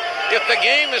wonder if the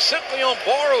game is simply on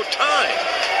borrowed time.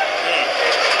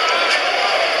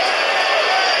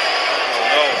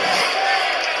 Oh, no.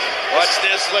 Watch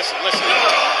this. Listen.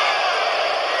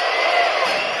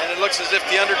 And it looks as if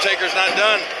the Undertaker's not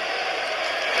done.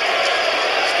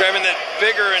 He's grabbing that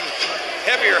bigger and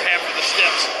heavier half of the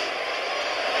steps.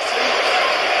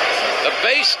 The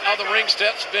base of the ring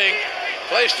steps being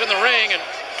placed in the ring, and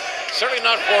certainly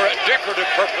not for decorative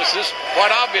purposes,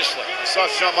 quite obviously. We saw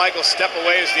Shawn Michaels step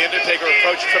away as the Undertaker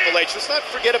approached Triple H. Let's not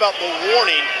forget about the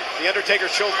warning the Undertaker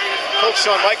told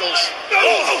Shawn Michaels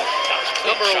a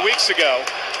number of weeks ago.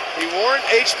 He warned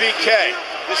HBK,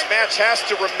 this match has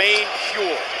to remain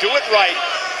pure. Do it right,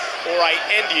 or I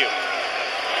end you.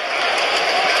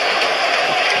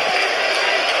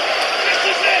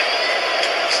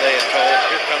 Say it, Cole.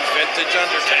 Here comes vintage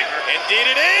Undertaker.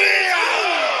 Indeed it is!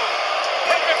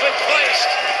 Perfectly placed.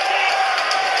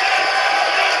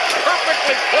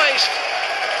 Perfectly placed.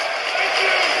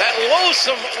 That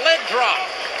loathsome leg drop.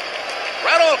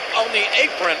 Right on the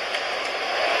apron.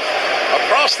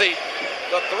 Across the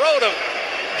throat of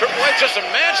Triple H. Just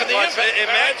imagine the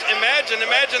impact. Imagine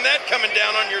that coming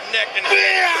down on your neck. And the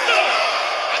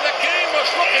game was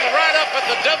looking right up at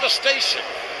the devastation,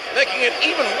 making it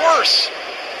even worse.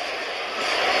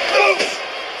 Right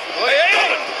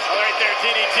there,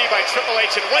 DDT by Triple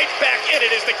H, and right back in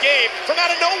it is the game from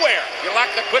out of nowhere. You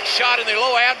like the quick shot in the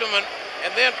low abdomen,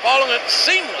 and then following it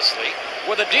seamlessly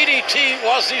with a DDT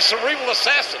was the cerebral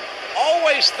assassin.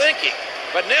 Always thinking,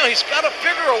 but now he's got to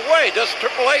figure a way, does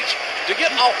Triple H, to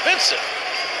get offensive.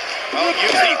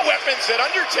 Unique weapons that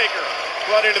Undertaker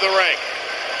brought into the ring.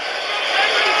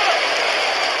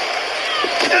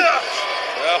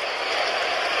 Well,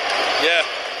 yeah.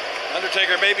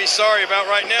 Undertaker may be sorry about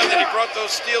right now that he brought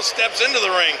those steel steps into the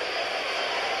ring.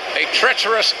 A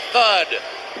treacherous thud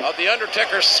of the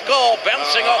Undertaker's skull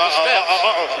bouncing off the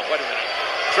steps. Wait a minute.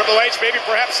 Triple H maybe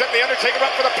perhaps setting the Undertaker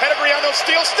up for the pedigree on those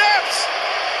steel steps.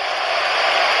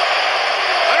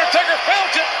 Undertaker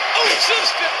felt it,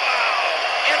 insisted,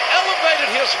 and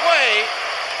elevated his way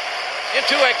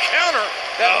into a counter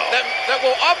that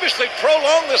will obviously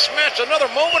prolong this match another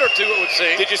moment or two, it would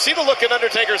seem. Did you see the look in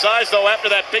Undertaker's eyes, though, after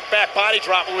that big back body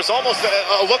drop? It was almost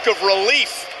a look of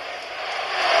relief.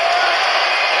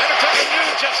 Undertaker knew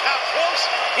just how close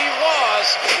he was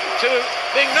to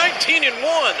being 19-1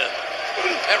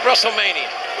 at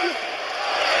WrestleMania.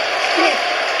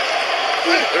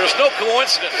 There's no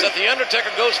coincidence that the Undertaker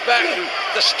goes back to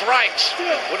the strikes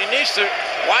when he needs to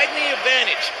widen the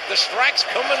advantage. The strikes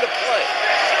come into play.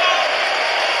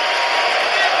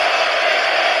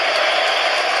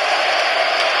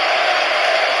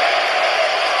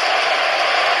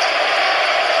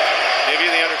 Maybe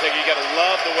the Undertaker, you got to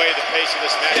love the way the pace of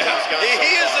this match has gone.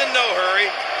 He is in no hurry.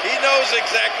 He knows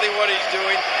exactly what he's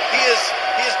doing. He is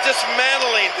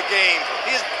dismantling the game.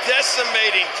 He is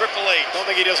decimating Triple H. I don't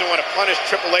think he doesn't want to punish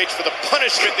Triple H for the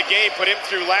punishment the game put him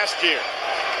through last year.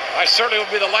 I certainly will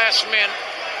be the last man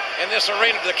in this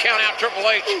arena to count out Triple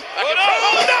H. Oh, no!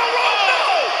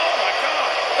 Oh, my God.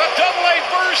 The double-A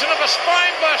version of a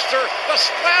spine buster. The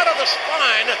splat of the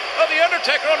spine of the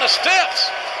Undertaker on the steps.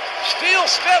 Steel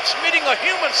steps meeting a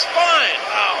human spine.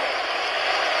 Wow.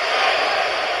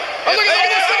 Oh, look at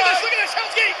this. Look at this.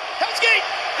 Hell's Gate. Hell's Gate.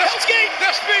 Hell's Gate.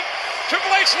 This beat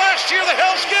Triple H last year, the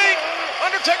Hell's Gate.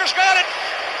 Undertaker's got it.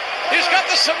 He's got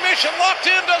the submission locked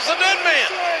in, does the dead man.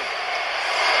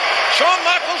 Shawn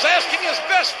Michaels asking his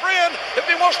best friend if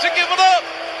he wants to give it up.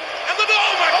 And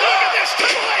oh my God. Look at this.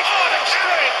 Triple H. Oh, that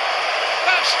strength.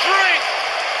 That strength.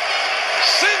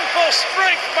 Sinful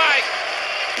strength by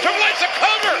Triple H. The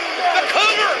cover. The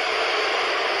cover.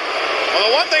 Well,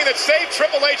 the one thing that saved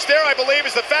Triple H there, I believe,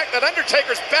 is the fact that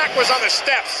Undertaker's back was on the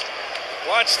steps.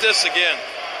 Watch this again.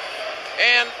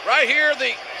 And right here,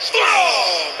 the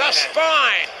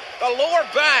spine, the lower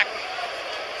back,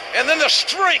 and then the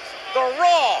strength, the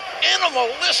raw,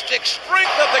 animalistic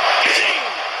strength of the game.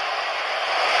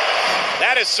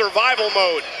 That is survival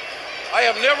mode. I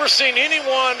have never seen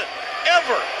anyone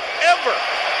ever.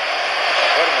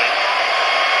 Wait a minute.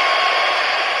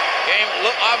 Game,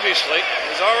 look, obviously.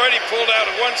 He's already pulled out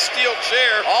of one steel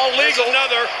chair. All legal. There's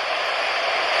another.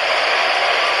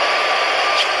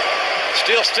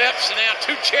 Steel steps, and now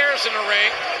 2 chairs in the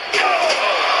ring.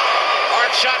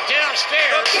 Hard shot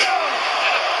downstairs.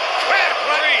 And a crack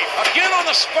right again on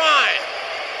the spine.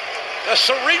 The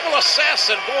cerebral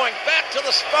assassin going back to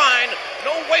the spine.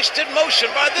 No wasted motion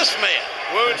by this man.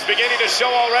 Wounds beginning to show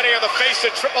already on the face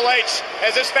of Triple H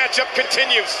as this matchup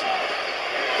continues.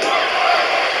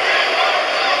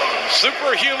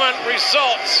 Superhuman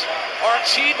results are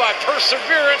achieved by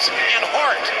perseverance and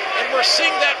heart. And we're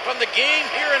seeing that from the game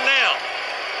here and now.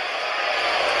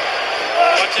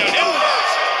 Watch out.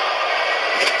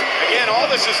 Again, all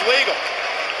this is legal.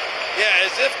 Yeah,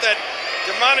 as if that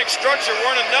demonic structure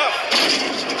weren't enough.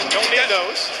 Don't need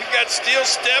those. You got steel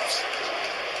steps,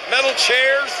 metal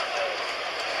chairs.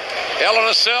 Hell in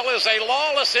a Cell is a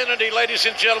lawless entity, ladies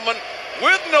and gentlemen,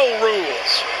 with no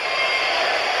rules.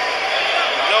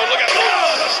 No, look at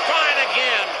the spine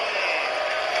again.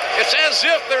 It's as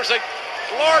if there's a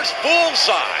large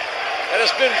bullseye that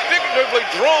has been figuratively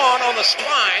drawn on the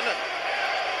spine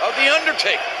of the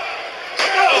Undertaker.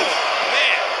 Oh,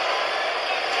 man.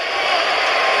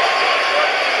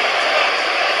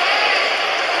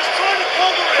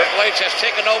 Triple H has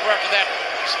taken over after that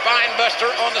spine buster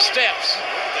on the steps.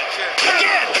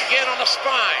 Again on the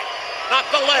spine. Not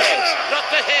the legs, not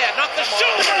the head, not the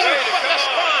shoulders, but the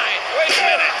spine. Wait a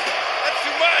minute. That's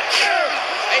too much.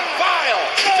 A vile,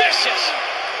 vicious,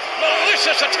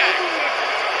 malicious attack.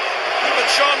 Even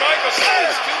Shawn Michaels says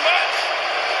it's too much.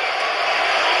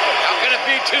 How can it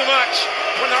be too much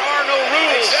when there are no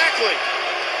rules? Exactly.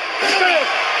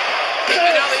 And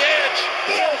now the edge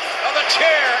of the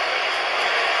chair.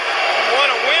 You want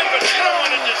to win, but you don't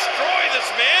want to destroy this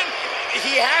man.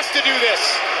 He has to do this.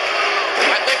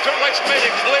 I think Triple H made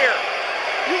it clear.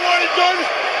 You want it done,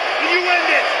 and you end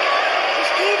it.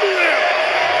 Just come over here.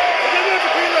 I don't have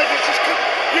to be like this. Just come.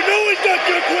 You know he's not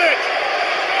gonna quit.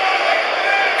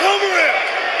 Come over here.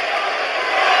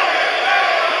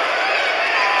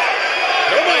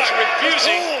 Triple H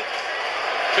refusing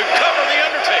to cover the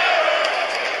Undertaker.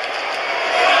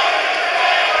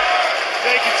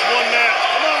 Think it's one match.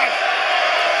 Come on.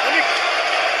 Let me.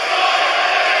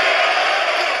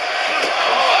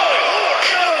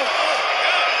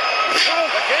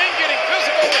 Again getting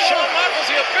physical with Shawn Michaels,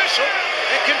 the official,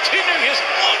 and continuing his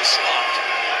onslaught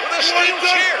with a steel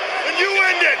chair. And you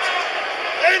end it.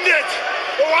 End it,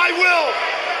 or I will.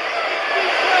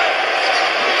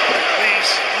 Please,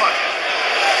 come on.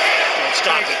 Don't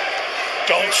stop it.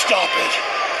 Don't stop it.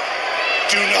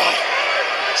 Do not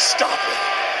stop it.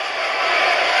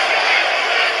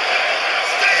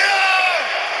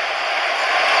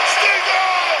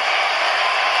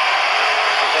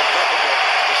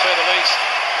 To say the least.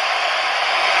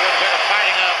 Undertaker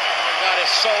fighting up and got his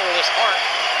soul, his heart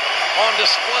on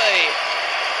display.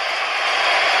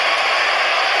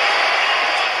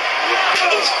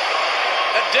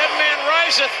 The dead man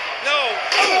riseth. No.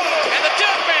 And the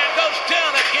dead man goes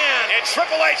down again. And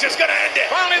Triple H is going to end it.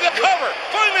 Finally the cover.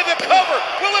 Finally the cover.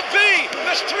 Will it be?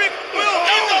 The streak will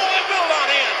end. No, it will not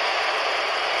end.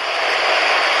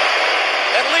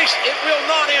 At least it will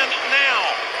not end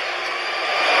now.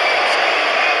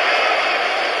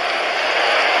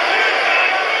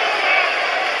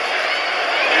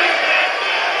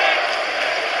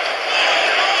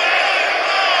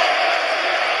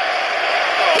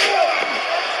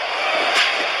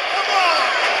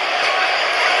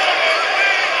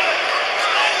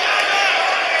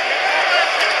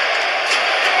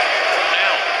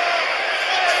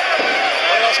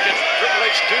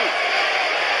 Do. And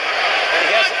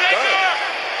he hasn't done it.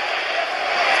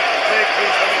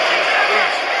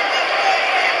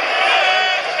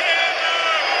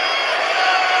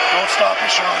 Don't stop me,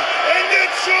 Shawn. End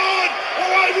it, Shawn, or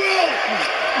I will.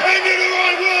 End it, or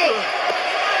I will.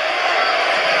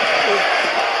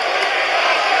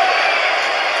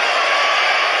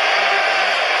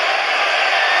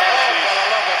 Oh, for the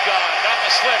love of God, not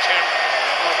the sledgehammer.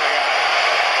 Oh, my God.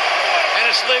 And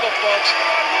it's legal, folks.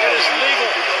 It is legal.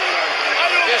 I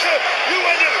don't care. You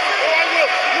end it, or I will.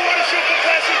 You want to shoot the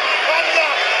passage? I'm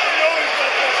not. You know he's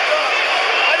not going to stop.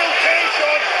 I don't care,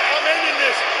 Shawn. I'm ending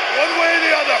this, one way or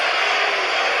the other.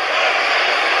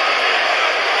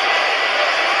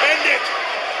 End it,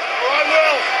 or I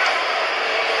will.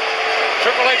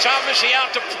 Triple H obviously out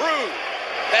to prove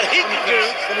that he can do.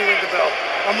 Let me ring the bell.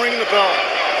 I'm ringing the bell.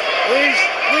 Please,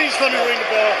 please let me ring the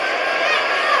bell.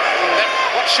 That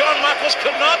what Shawn Michaels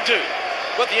could not do.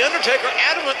 But the Undertaker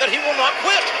adamant that he will not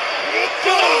quit. And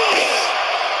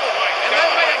that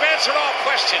may have answered all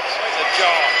questions. The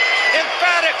jaw.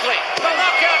 Emphatically, the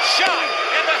knockout shot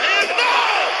and the hand. No!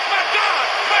 My God!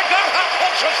 My God, how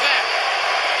close was that?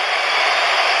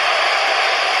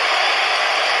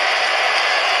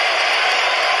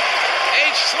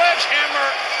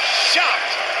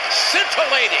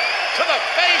 annihilating to the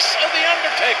face of the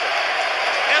Undertaker.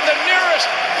 And the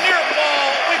nearest near fall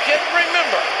we can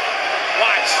remember.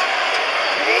 Watch.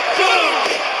 Boom!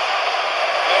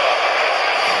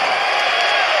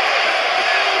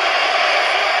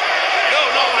 No,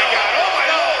 oh my God. Oh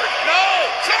my Lord. No!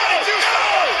 No!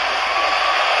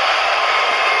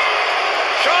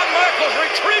 Shawn Michaels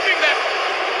retrieving that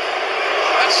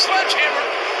sledgehammer.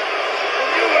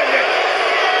 You end it.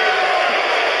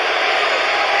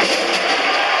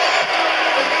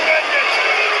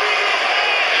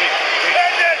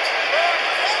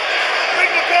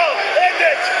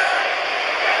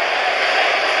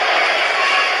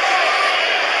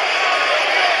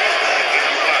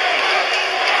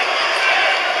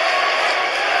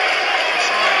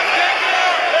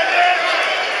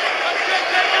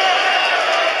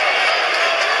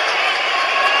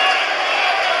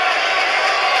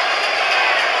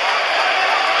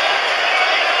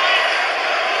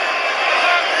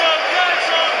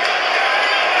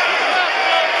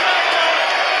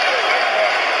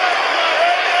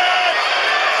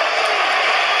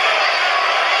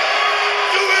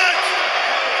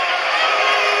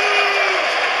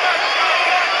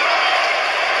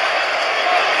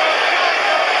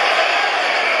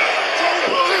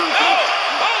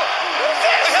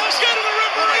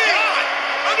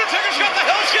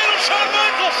 Shawn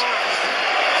Michaels.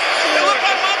 It looked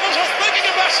like Michaels was thinking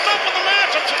about stopping the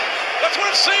match. That's what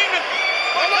it seemed.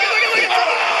 Oh, look at. Oh,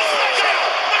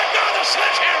 my God, the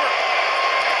sledgehammer.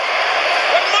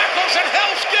 When Michaels and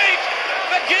Hell's Gate,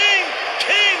 the game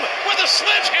came with a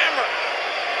sledgehammer.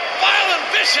 Vile and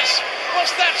vicious was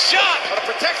that shot.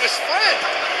 To protect his friend.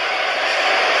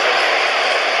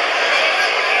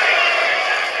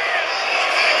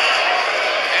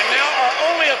 And now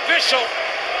our only official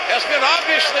has been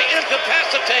obviously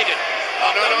incapacitated.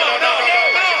 No.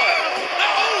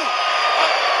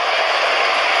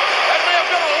 That may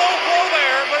have been a low blow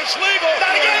there, but it's legal.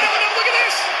 Not again. No, look at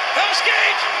this. Hell's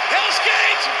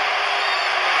Gate.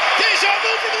 Deja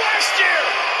vu from last year.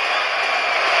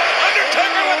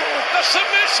 Undertaker with the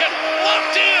submission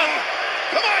locked in.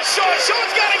 Come on, Shawn.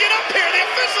 Shawn's got to get up here. The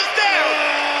official's down.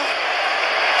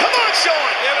 Come on,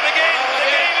 Shawn. Yeah, but the game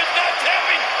is not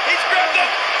tapping. He's grabbed up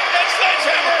that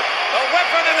sledgehammer. A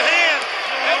weapon in hand.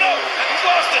 No, he's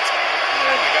lost it.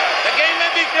 The game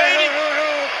may be fading.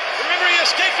 Remember, he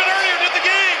escaped it earlier, did the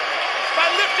game, by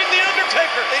lifting the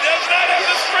Undertaker. He does not have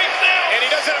the strength now. And he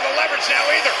doesn't have the leverage now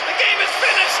either. The game is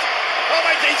finished. Oh,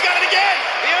 my God, he's got it again.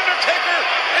 The Undertaker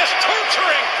is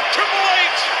torturing Triple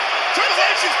H. Triple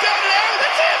H is down and out.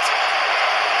 That's it.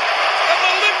 The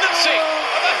malignancy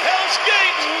of the Hell's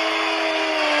Gate.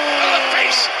 On the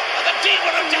face of the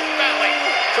demon of Death Valley.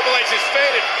 Triple H is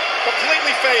faded.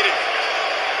 Completely faded.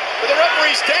 But the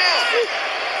referee's down.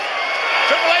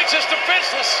 Triple H is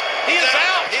defenseless. He is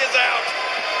out.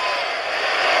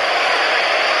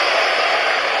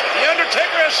 The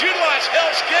Undertaker has utilized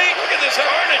Hell's Gate. Look at this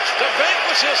carnage to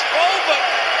vanquish his foe, but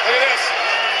look at this.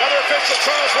 Another official,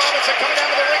 Charles Robinson, coming down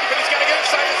to the ring, but he's got to get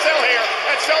inside the cell here.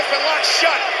 That cell's been locked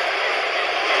shut.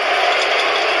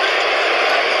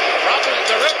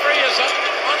 The referee is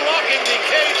unlocking the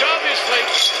cage, obviously.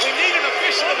 We need an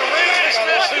official in the ring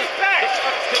to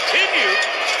continue.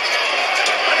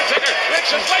 Undertaker makes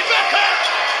his way back up.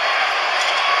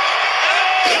 And a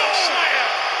choke slam.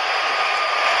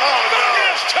 Oh, no.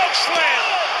 Choke slam.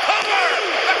 Cover.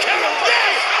 The count of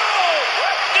three. Oh.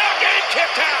 Now game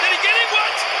kicked out. Did he get him?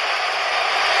 What?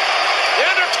 The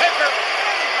Undertaker,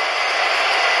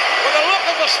 with a look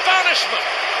of astonishment,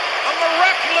 a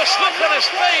miraculous look on his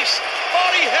face,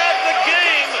 thought he had the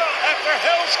game after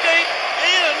Hell's Gate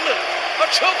and a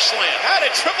choke slam. How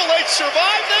did Triple H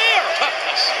survive there?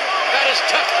 Toughness. That is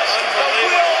toughness. The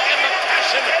will and the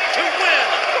passion to win.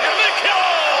 And they kill.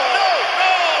 No.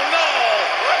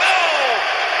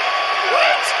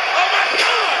 What? Oh my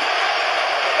God!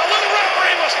 The little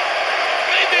referee was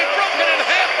maybe broken in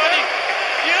half by the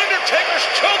Undertaker's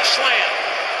choke slam.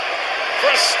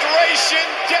 Frustration,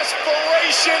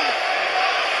 desperation.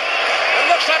 It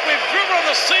looks like we've driven on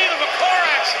the scene of a car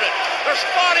accident. There's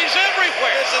bodies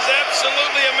everywhere. This is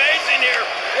absolutely amazing here.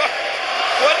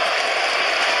 What?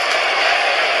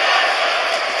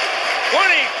 20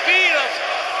 feet of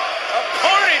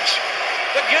carnage.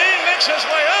 The game makes his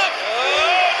way up.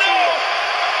 Oh, no.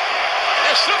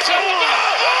 It slips out.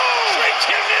 Oh! Sweet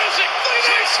chin music.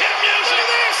 Sweet chin music.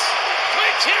 Look at this.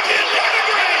 Sweet chin music. A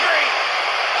pedigree.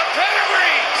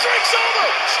 Streak's over.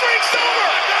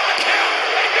 I've got the count.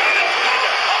 They got it.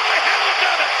 Oh, they haven't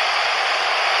done it.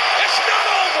 It's not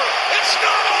over.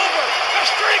 The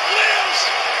streak lives.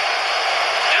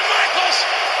 And Michaels.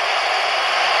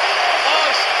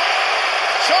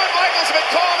 Shawn Michaels has been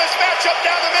calling this matchup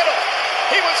down the middle.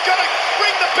 He was going to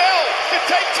ring the bell to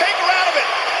take Taker out of it.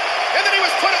 And then he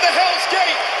was put in the Hell's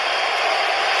Gate.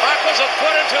 Michaels was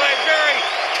put into a very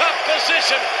tough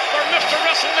position for Mr.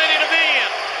 WrestleMania to be in.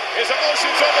 His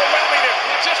emotions overwhelming him.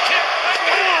 Watch this kick.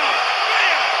 Bam!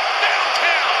 Bam!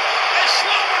 Downtown. A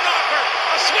slobber knocker.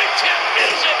 A sweep 10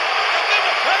 music. And then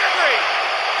the pedigree.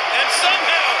 And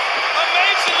somehow,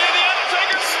 amazingly, The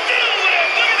Undertaker still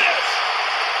lives. Look at this.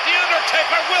 The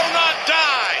Undertaker will not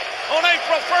die. On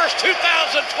April 1st, 2012,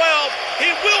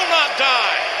 he will not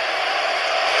die.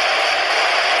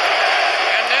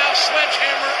 And now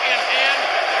sledgehammer in hand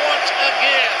once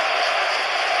again.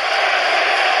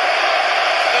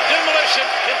 The demolition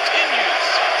continues.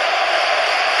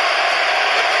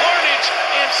 The carnage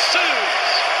ensues.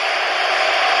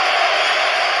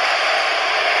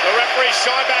 The referee,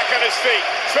 Shawn, back on his feet.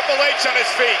 Triple H on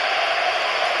his feet.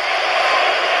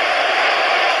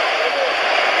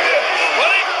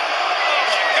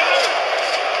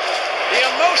 The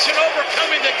emotion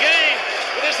overcoming the game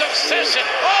with his obsession.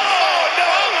 Oh, no!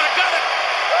 Oh, my God!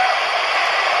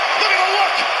 Look at the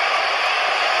look!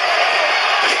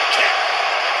 Kick!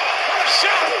 What a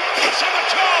shot! It's on the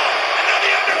jaw! And now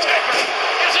The Undertaker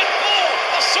is in full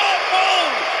assault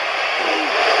mode!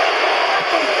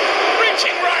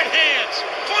 Reaching right hands,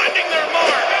 finding their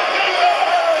mark.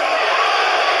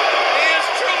 He is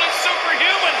truly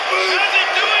superhuman. How is he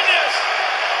doing this?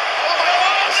 Oh, my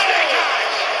God! Snake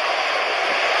eyes!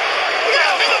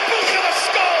 Down to the boot of the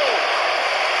skull!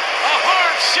 A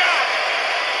hard shot.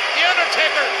 The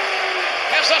Undertaker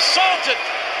has assaulted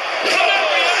from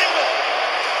every angle.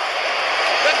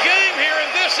 The game here in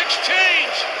this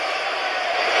exchange.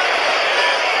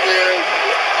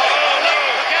 Oh, no.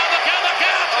 Look out, look out, look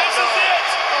out. This is it.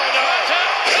 Oh, no.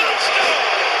 Tombstone.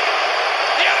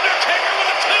 The Undertaker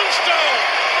with a tombstone.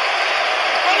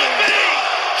 Will it be?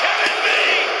 Can it be?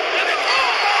 And it, oh, my.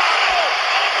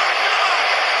 Oh, my God.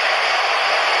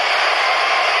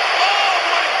 Oh,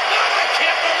 my God. I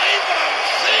can't believe what I'm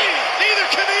seeing. Neither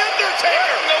can The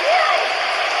Undertaker! In the world!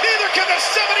 Neither can the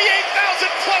 78,000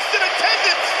 plus in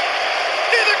attendance!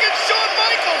 Neither can Shawn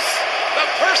Michaels! The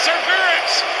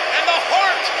perseverance and the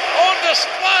heart on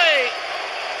display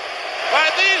by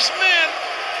these men.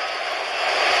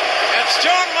 And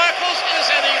Shawn Michaels is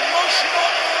an emotional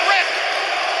wreck.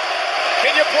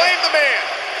 Can you blame the man?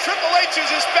 Triple H is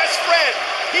his best friend.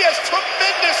 He has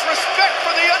tremendous respect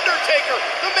for The Undertaker,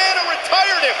 the man who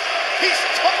retired him. He's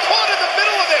caught in the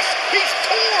middle of this. He's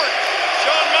torn.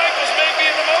 Shawn Michaels may be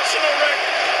an emotional wreck,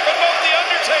 but both The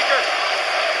Undertaker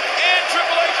and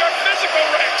Triple H are physical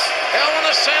wrecks. Hell in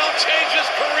a Cell changes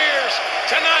careers.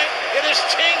 Tonight, it is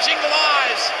changing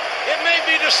lives. It may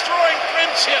be destroying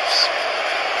friendships.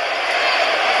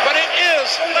 But it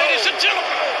is, ladies and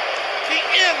gentlemen, the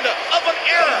end of an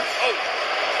era.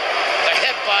 The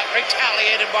headbutt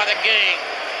retaliated by the game.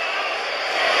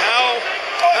 How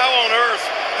on earth?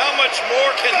 How much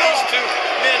more can these two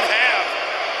men have?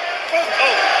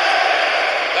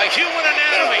 The human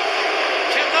anatomy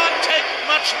cannot take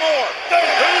much more.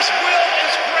 Whose will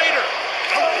is greater?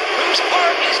 Whose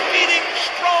heart is beating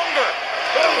stronger?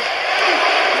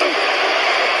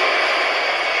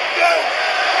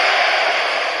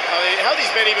 How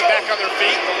these men even back on their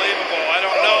feet? Unbelievable. I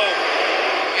don't know.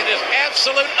 It is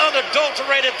absolute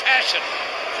unadulterated passion.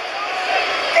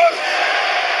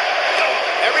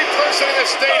 Every person in the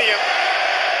stadium.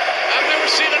 I've never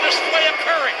seen a display of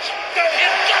courage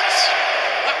and guts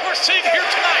like we're seeing here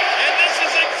tonight. And this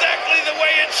is exactly the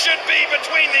way it should be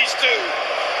between these two.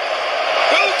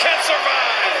 Who can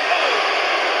survive?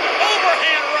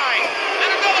 Overhand right.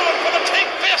 And another one for the take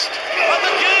fist of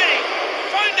the game.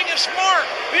 Finding his mark.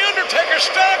 The Undertaker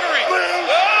staggering. Oh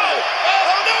no!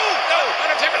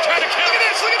 Undertaker trying to counter.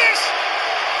 Look at this.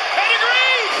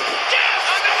 Pedigree. Yes!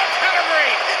 Another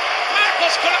pedigree.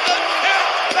 Michaels going to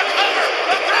uncount the cover.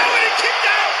 The throw, and he kicked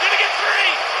out. Did he get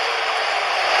three?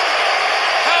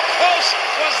 How close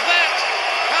was that?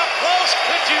 How close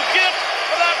could you get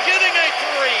without getting a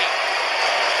three?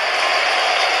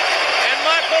 And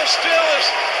Michaels still is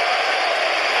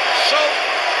so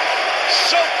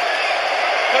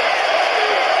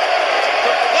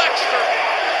perplexed or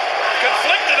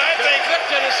conflicted, I think.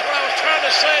 Conflicted is what I was trying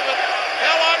to say, but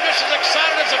hell, I'm just as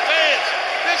excited as the fans.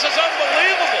 This is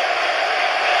unbelievable.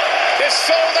 This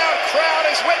sold-out crowd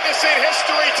is witnessing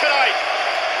history tonight.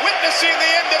 Witnessing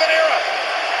the end of an era.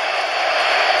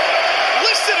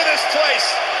 Listen to this place.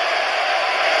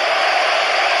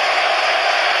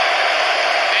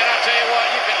 And I'll tell you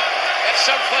what, you can, at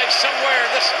some place, somewhere,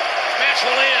 this match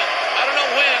will end. I don't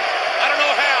know when, I don't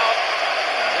know how.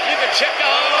 You can check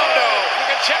out. Oh no! You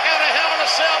can check out a Hell in a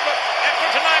Cell, but after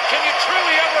tonight, can you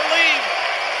truly ever leave?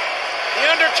 The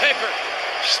Undertaker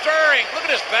stirring. Look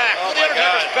at his back. Oh, Look at the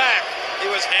Undertaker's back. He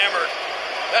was hammered.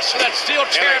 That's that steel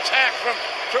chair attack from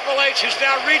Triple H, who's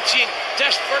now reaching,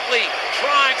 desperately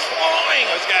trying, clawing.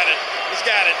 He's got it. He's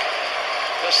got it.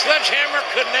 The sledgehammer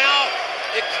could now,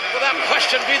 without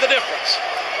question, be the difference.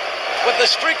 With the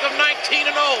streak of 19-0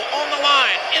 on the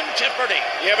line, in jeopardy.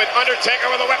 You have an Undertaker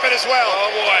with a weapon as well.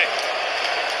 Oh, boy.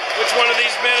 Which one of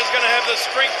these men is going to have the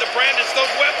strength to brandish those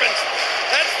weapons?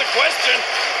 That's the question.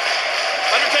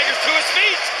 Undertaker's to his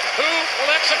feet. Who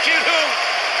will execute who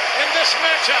in this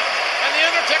matchup? And the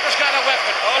Undertaker's got a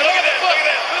weapon. Oh, look at that. Look at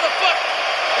that. Through the foot.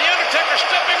 The Undertaker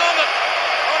stepping on the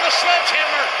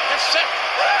sledgehammer and set.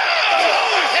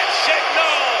 Head shake,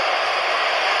 no.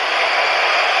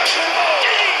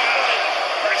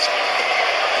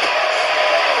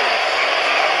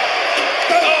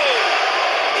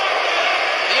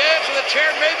 The edge of the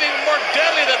chair may be more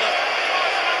deadly than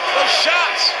those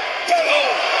shots.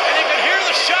 And you can hear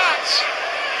the shots.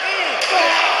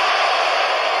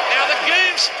 Now the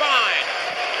game spine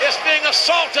is being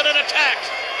assaulted and attacked.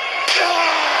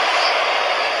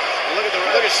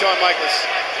 Look at Shawn Michaels.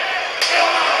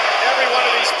 Every one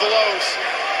of these blows.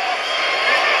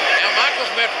 Now Michaels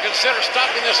may consider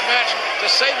stopping this match to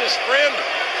save his friend.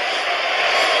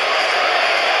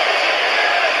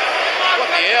 What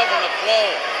the elbow and the blow.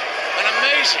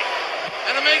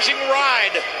 An amazing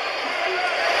ride. I've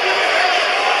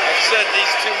said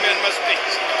these two men must be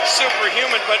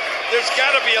superhuman, but there's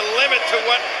got to be a limit to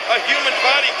what a human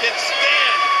body can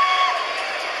stand.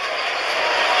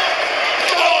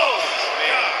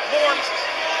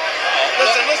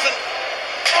 Listen.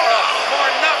 More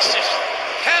noxious,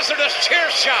 hazardous chair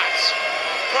shots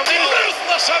from the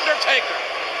ruthless Undertaker.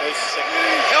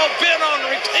 Hell bent on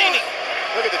retaining.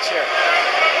 Look at the chair.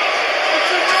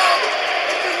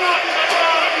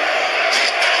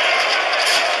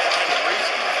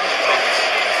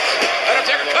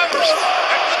 Undertaker covers.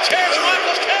 After the chair's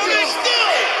Michaels counting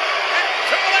still. And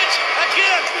Triple H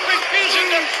again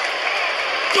refusing to.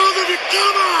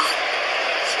 Come on!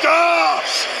 Stop!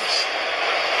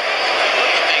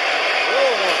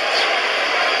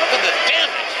 Look at the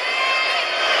damage.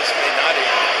 This may never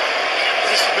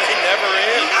end. This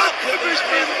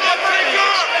may never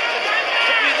expected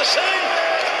to be the same.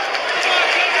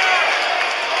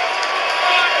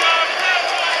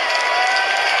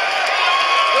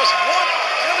 Does one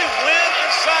really win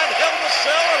inside Hell in a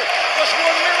Cell, or does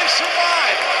one merely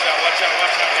survive? Watch out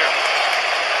here.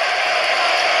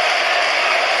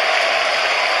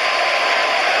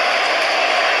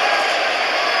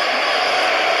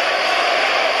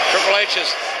 Triple H is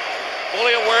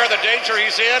fully aware of the danger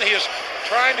he's in. He is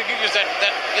trying to use get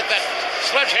that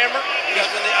sledgehammer.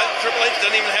 Triple H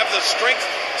doesn't even have the strength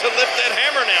to lift that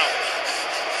hammer now.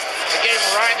 The game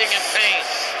writhing in pain.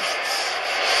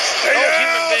 No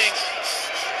human being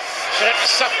should have to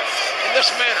suffer in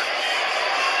this manner.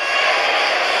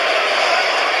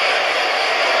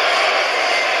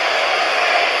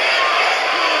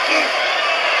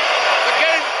 The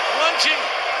game lunging,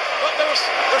 but there's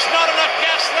not enough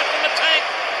gas left in the tank.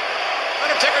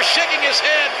 Undertaker shaking his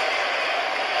head.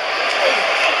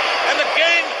 And the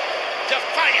game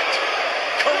defiant,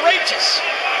 courageous.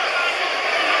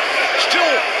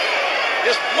 Still,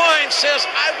 his mind says,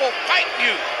 I will fight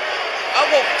you. I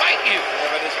will fight you.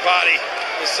 Yeah, but his body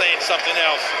is saying something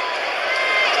else.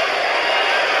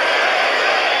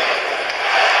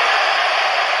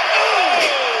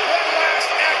 One last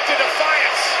act of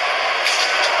defiance.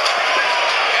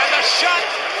 And the shot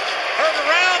heard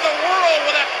around the world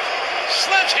with that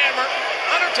sledgehammer.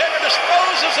 Undertaker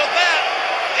disposes of that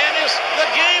and is the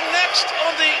game next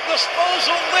on the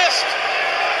disposal list.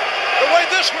 The way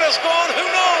this one has gone, who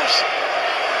knows?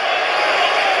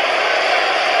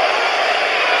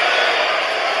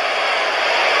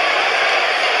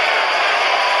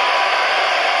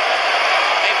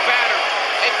 A battered,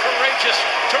 a courageous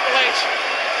Triple H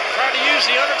trying to use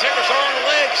the Undertaker's own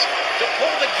legs to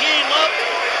pull the game up,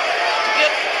 to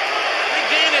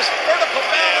regain his vertical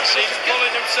balance. He's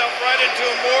pulling himself right into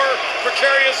a more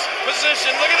precarious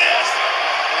position. Look at this.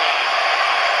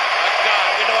 My God,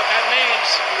 we know what that means.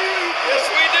 Yes,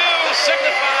 we do. The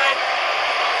signified,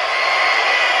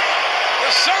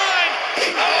 the sign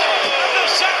of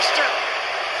disaster.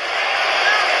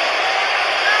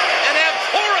 And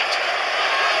abhorrent.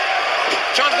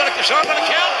 Sean's gonna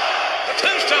count. The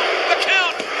tombstone, the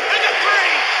count, and the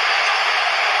three.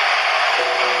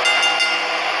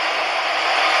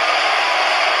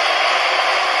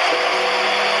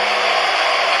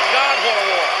 God, what a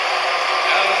war.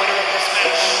 Now the winner of this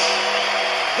match,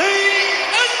 The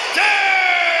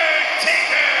Undertaker!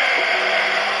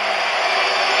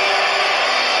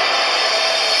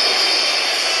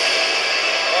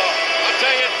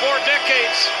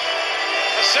 decades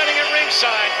of sitting at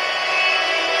ringside,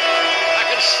 I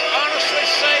can honestly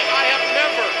say I have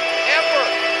never, ever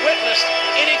witnessed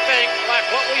anything like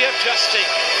what we have just seen.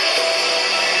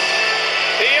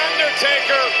 The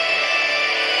Undertaker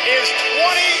is 20-0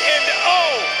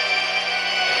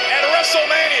 at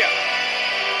WrestleMania.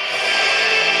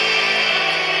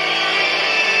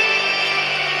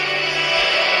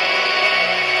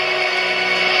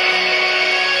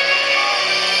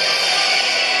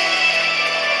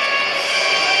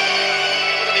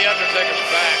 Look at the Undertaker's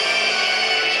back.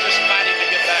 He's just fighting to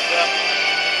get back up.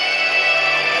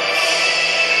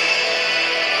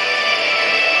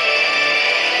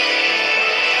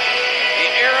 The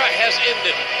era has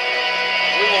ended.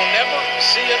 We will never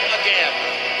see it again.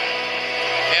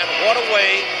 And what a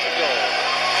way to go.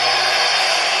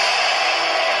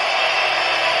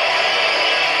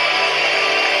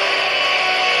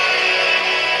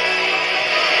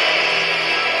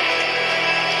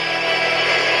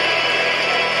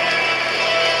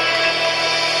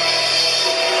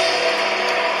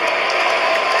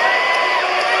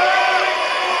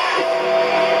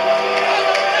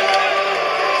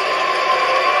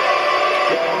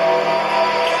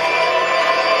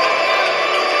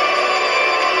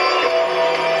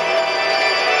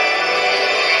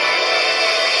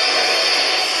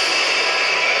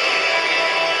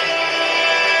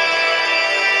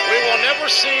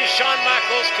 See Shawn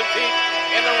Michaels compete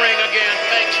in the ring again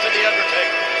thanks to The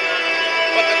Undertaker.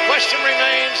 But the question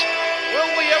remains, will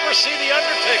we ever see The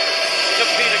Undertaker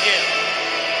compete again?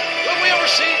 Will we ever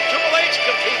see Triple H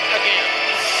compete again?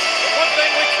 The one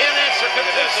thing we can't answer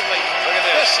conclusively,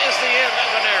 this is the end of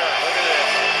an era. Look at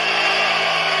this.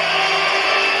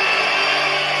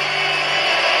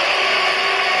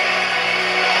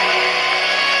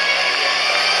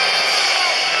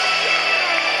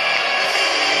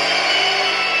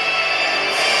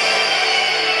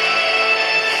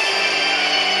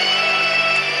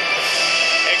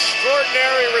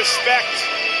 Extraordinary respect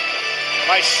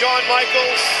by Shawn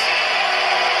Michaels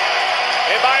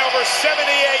and by over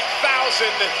 78,000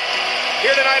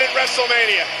 here tonight at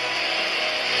WrestleMania.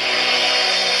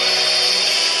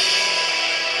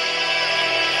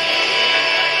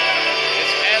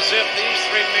 It's as if these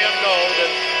three men know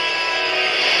that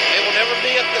they will never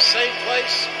be at the same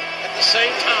place at the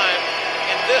same time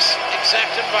in this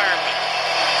exact environment.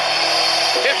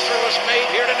 History was made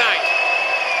here tonight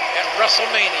at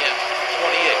WrestleMania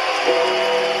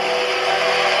 28.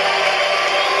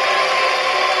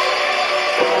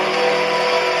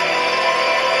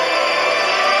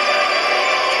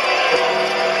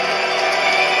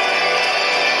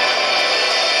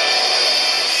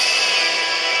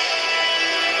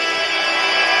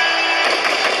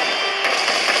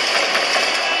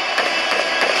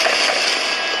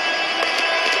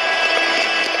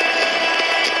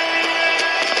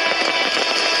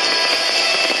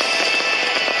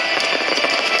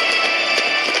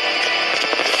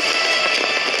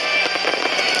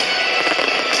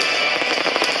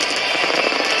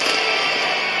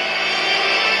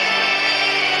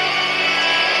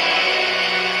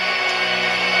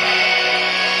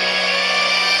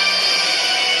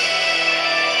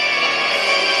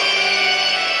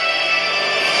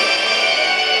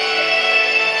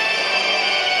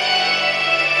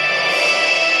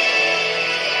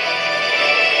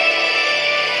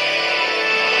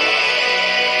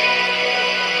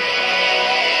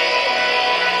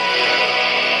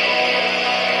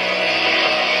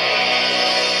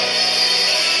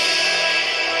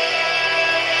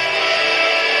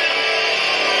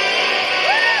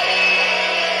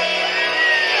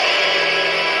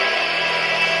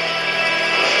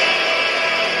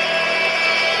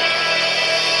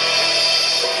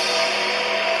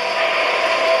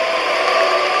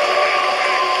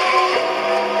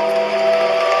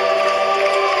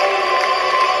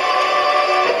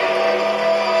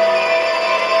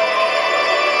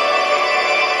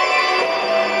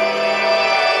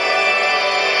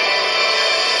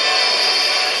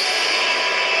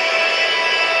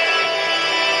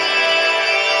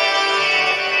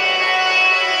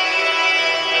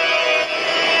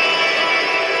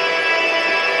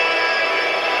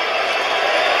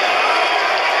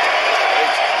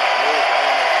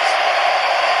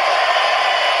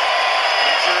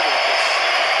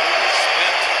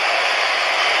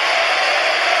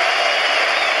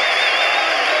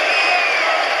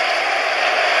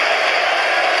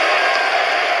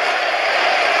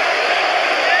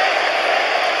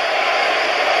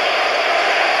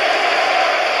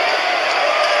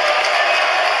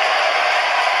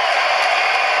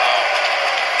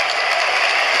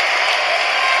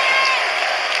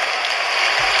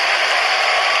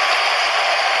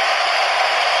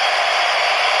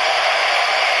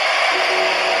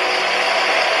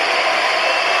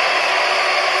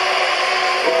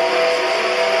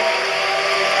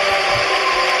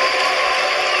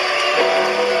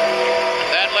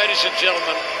 ladies and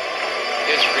gentlemen,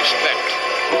 is respect.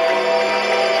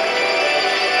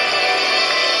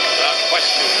 Without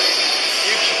question,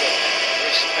 mutual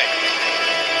respect.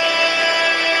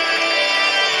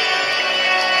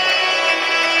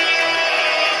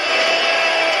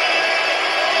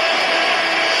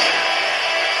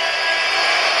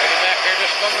 Taking back here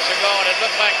just moments ago, and it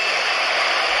looked like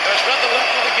there's nothing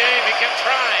left of the game. He kept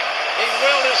trying. He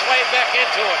willed his way back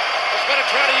into it. Was going to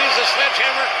try to use the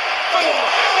sledgehammer. Boom!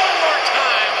 One more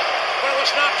time, but it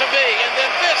was not to be. And then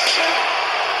this.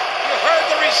 You heard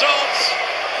the results.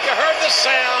 You heard the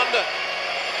sound.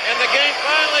 And the game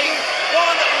finally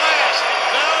won at last.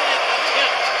 Valiant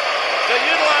attempt to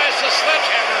utilize the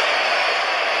sledgehammer.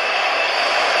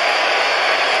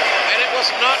 And it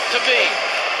was not to be.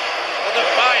 The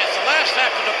defiance, the last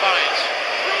act of defiance.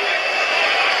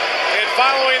 And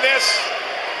following this,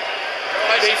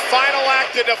 the final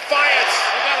act of defiance.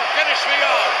 You gotta finish me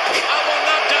off. I will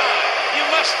not die. You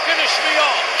must finish me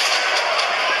off.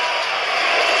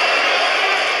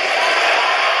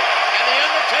 And the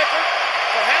Undertaker,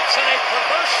 perhaps in a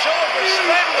perverse show of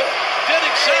respect, did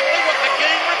exactly what the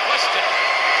game requested.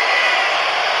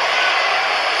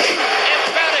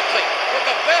 Emphatically, with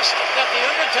the best that the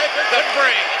Undertaker could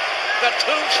bring, the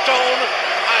Tombstone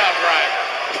Pile Driver.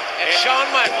 And Shawn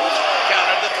Michaels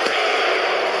counted the three.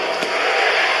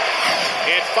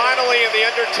 And finally, in the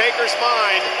Undertaker's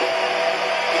mind,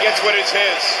 he gets what is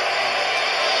his.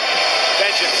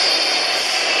 Vengeance.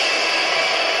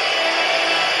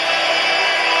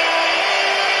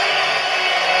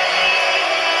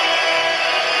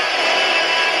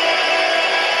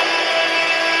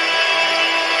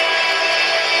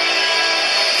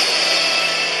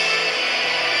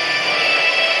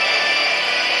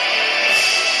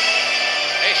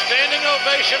 A standing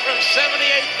ovation from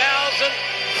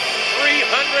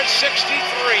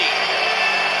 78,363.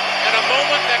 And a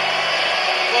moment that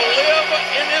will live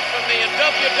in infamy in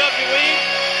WWE.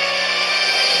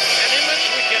 An image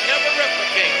we can never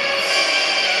replicate.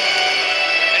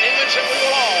 An image that we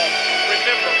will all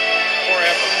remember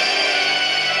forever.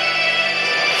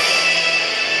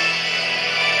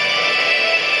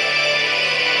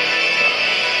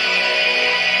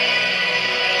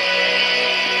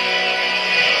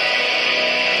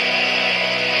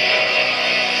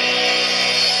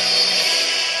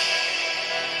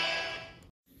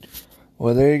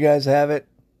 Well, there you guys have it.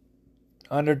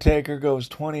 Undertaker goes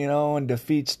 20-0 and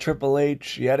defeats Triple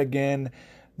H yet again,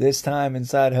 this time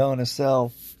inside Hell in a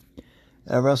Cell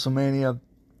at WrestleMania.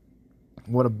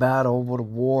 What a battle, what a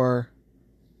war.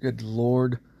 Good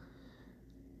Lord.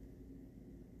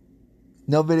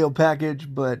 No video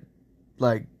package, but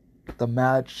like the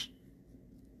match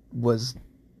was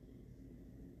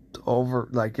over.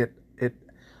 Like it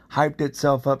hyped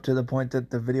itself up to the point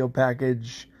that the video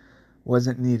package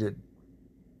wasn't needed.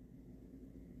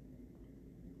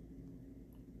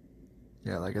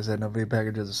 Yeah, like I said, no video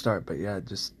package at the start, but yeah,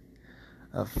 just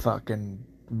a fucking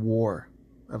war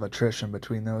of attrition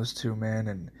between those two men,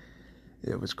 and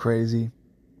it was crazy.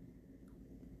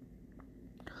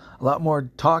 A lot more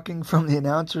talking from the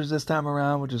announcers this time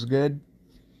around, which is good.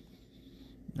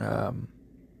 Yeah,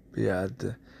 at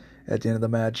the end of the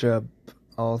matchup,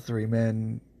 all three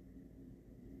men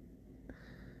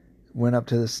went up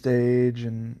to the stage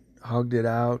and hugged it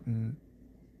out, and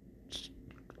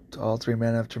all three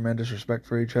men have tremendous respect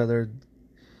for each other.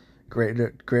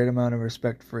 Great amount of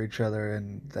respect for each other,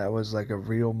 and that was like a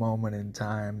real moment in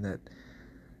time that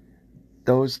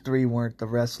those three weren't the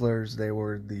wrestlers, they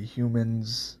were the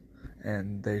humans,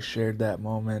 and they shared that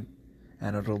moment,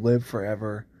 and it'll live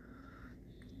forever.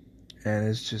 And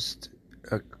it's just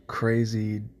a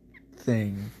crazy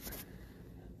thing.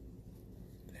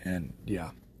 And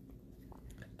yeah.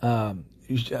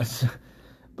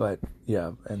 But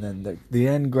yeah, and then the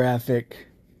end graphic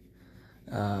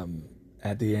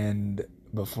at the end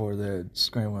before the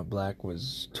screen went black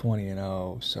was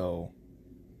 20-0. So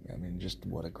I mean, just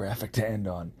what a graphic to end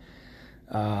on.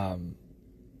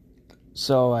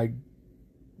 So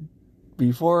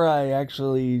before I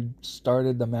actually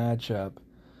started the matchup,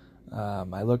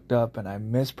 I looked up and I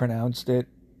mispronounced it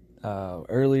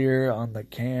earlier on the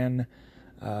can.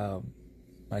 I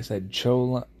said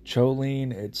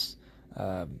choline. It's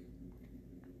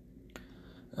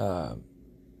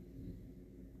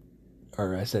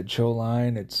or I said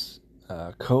choline. It's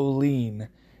choline,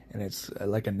 and it's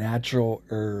like a natural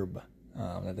herb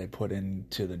that they put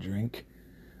into the drink.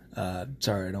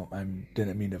 Sorry, I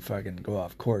didn't mean to fucking go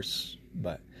off course,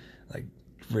 but like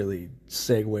really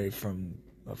segue from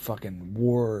a fucking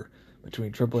war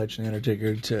between Triple H and The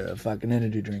Undertaker to a fucking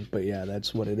energy drink. But yeah,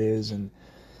 that's what it is, and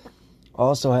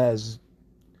also has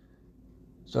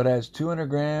So it has 200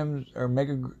 grams or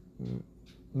megagrams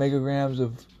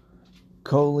of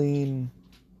choline,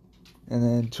 and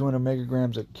then 200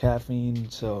 megagrams of caffeine.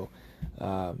 So,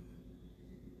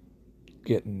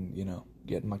 getting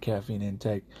my caffeine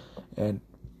intake. And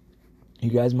you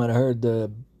guys might have heard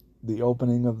the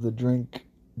opening of the drink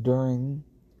during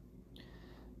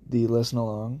the listen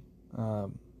along.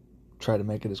 Try to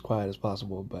make it as quiet as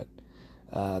possible, but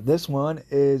this one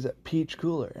is peach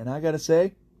cooler, and I gotta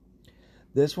say,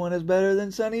 this one is better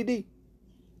than Sunny D.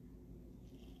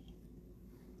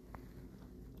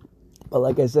 But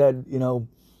like I said,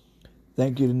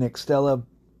 thank you to Nick Stella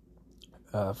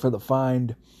for the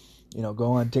find.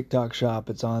 Go on TikTok shop,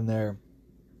 it's on there.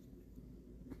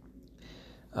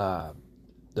 The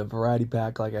variety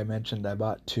pack, like I mentioned, I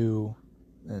bought 2,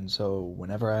 and so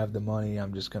whenever I have the money,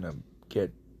 I'm just gonna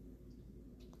get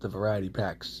the variety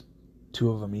packs,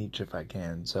 2 of them each if I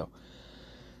can. So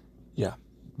yeah,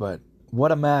 but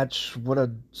what a match, what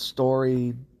a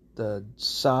story. The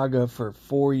saga for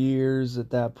 4 years at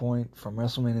that point, from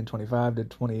WrestleMania 25 to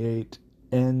 28,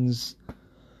 ends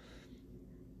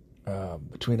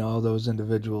between all those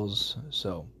individuals.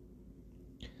 So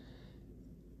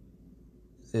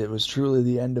it was truly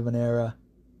the end of an era,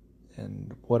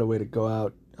 and what a way to go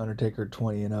out. Undertaker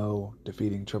 20-0,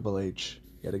 defeating Triple H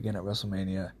yet again at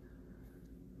WrestleMania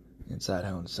inside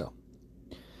Hell in a Cell.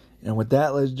 And with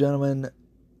that, ladies and gentlemen,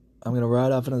 I'm going to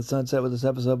ride off into the sunset with this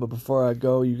episode, but before I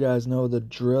go, you guys know the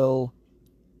drill.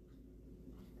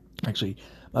 Actually,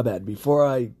 my bad. Before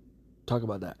I talk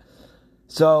about that.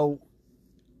 So,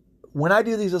 when I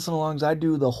do these listen-alongs, I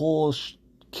do the whole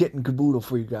kit and caboodle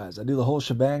for you guys. I do the whole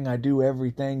shebang. I do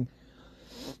everything.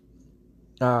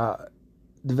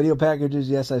 The video packages,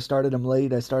 yes, I started them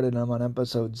late. I started them on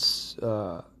episodes,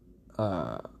 on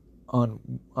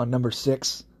number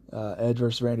 6, Edge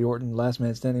versus Randy Orton, last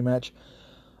man standing match.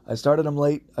 I started them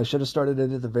late. I should have started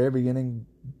it at the very beginning,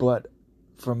 but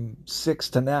from 6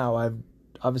 to now, I've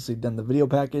obviously done the video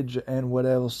package and what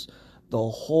else, the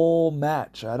whole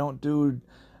match. I don't do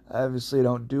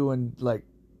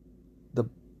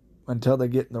until they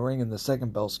get in the ring and the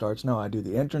second bell starts. No, I do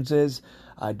the entrances,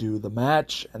 I do the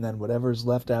match, and then whatever's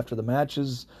left after the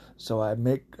matches. So I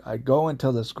go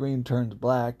until the screen turns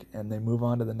black and they move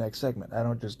on to the next segment. I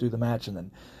don't just do the match and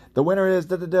then the winner is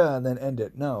da-da-da and then end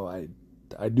it. No, I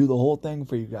do the whole thing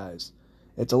for you guys.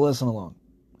 It's a listen along.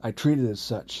 I treat it as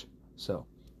such. So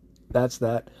that's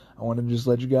that. I wanted to just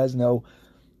let you guys know.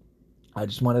 I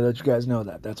just wanted to let you guys know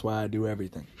that. That's why I do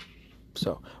everything.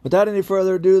 So without any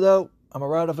further ado, though, I'm going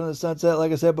to ride off into the sunset,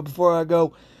 like I said. But before I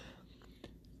go,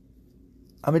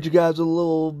 I'll meet you guys with a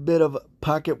little bit of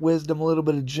pocket wisdom, a little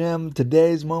bit of gem.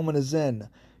 Today's moment is in.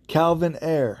 Calvin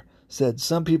Ayre said,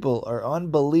 "Some people are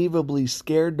unbelievably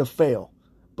scared to fail,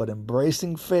 but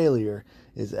embracing failure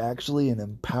is actually an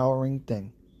empowering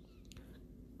thing."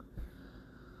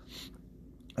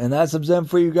 And that's some zen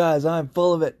for you guys. I'm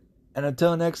full of it. And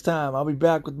until next time, I'll be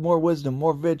back with more wisdom,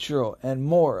 more vitriol, and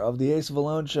more of the Ace of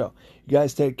Alone Show. You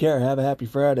guys take care. Have a happy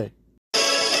Friday.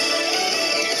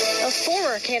 A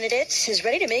former candidate is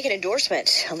ready to make an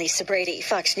endorsement. Lisa Brady,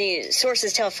 Fox News.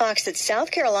 Sources tell Fox that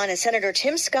South Carolina Senator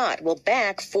Tim Scott will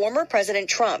back former President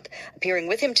Trump, appearing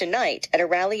with him tonight at a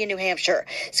rally in New Hampshire.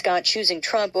 Scott choosing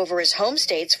Trump over his home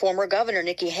state's former governor,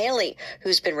 Nikki Haley,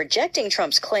 who's been rejecting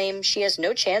Trump's claim she has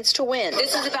no chance to win.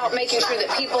 This is about making sure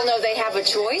that people know they have a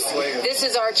choice. This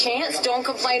is our chance. Don't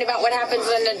complain about what happens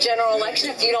in the general election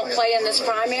if you don't play in this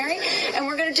primary. And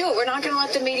we're going to do it. We're not going to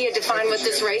let the media define what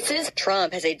this race is.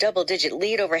 Trump has a double-digit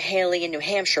lead over Haley in New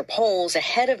Hampshire polls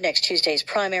ahead of next Tuesday's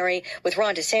primary, with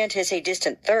Ron DeSantis a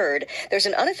distant third. There's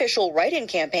an unofficial write-in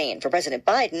campaign for President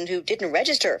Biden, who didn't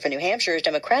register for New Hampshire's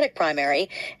Democratic primary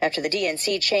after the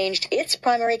DNC changed its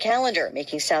primary calendar,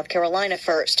 making South Carolina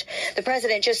first. The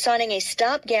president just signing a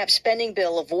stopgap spending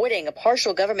bill avoiding a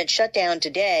partial government shutdown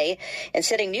today and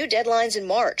setting new deadlines in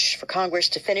March for Congress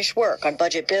to finish work on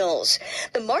budget bills.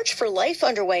 The March for Life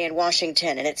underway in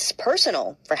Washington, and it's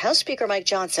personal for House Speaker Mike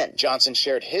Johnson. Johnson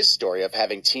shared his story of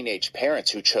having teenage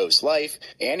parents who chose life,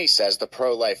 and he says the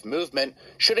pro-life movement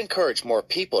should encourage more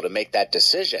people to make that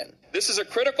decision. This is a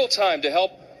critical time to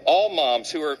help all moms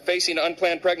who are facing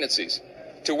unplanned pregnancies,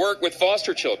 to work with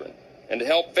foster children, and to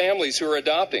help families who are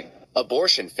adopting.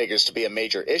 Abortion figures to be a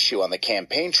major issue on the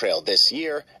campaign trail this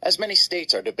year, as many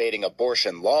states are debating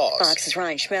abortion laws. Fox's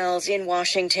Ryan Schmelz in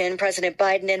Washington. President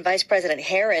Biden and Vice President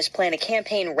Harris plan a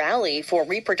campaign rally for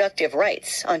reproductive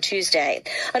rights on Tuesday.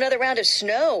 Another round of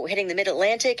snow hitting the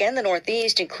Mid-Atlantic and the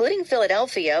Northeast, including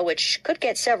Philadelphia, which could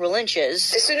get several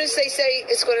inches. As soon as they say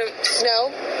it's going to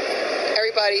snow,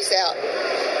 everybody's out.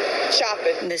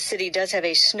 shopping. The city does have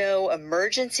a snow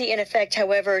emergency in effect,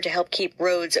 however, to help keep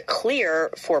roads clear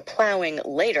for plowing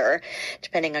later,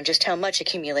 depending on just how much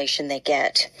accumulation they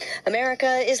get.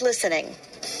 America is listening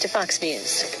to Fox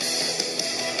News.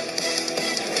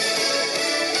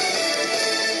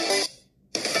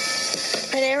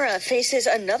 Panera faces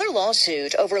another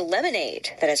lawsuit over lemonade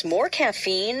that has more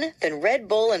caffeine than Red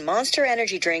Bull and Monster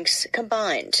energy drinks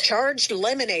combined. Charged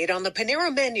lemonade on the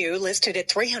Panera menu listed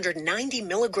at 390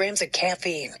 milligrams of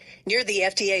caffeine, near the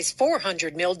FDA's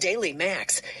 400 mil daily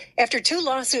max. After 2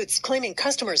 lawsuits claiming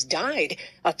customers died,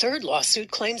 a third lawsuit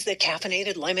claims that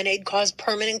caffeinated lemonade caused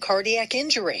permanent cardiac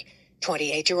injury.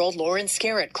 28-year-old Lauren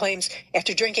Scarrett claims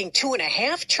after drinking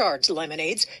 2.5 charged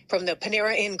lemonades from the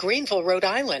Panera in Greenville, Rhode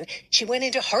Island, she went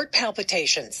into heart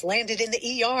palpitations, landed in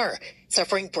the ER,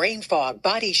 suffering brain fog,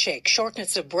 body shake,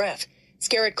 shortness of breath.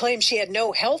 Scarrett claims she had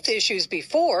no health issues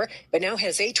before, but now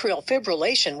has atrial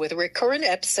fibrillation with recurrent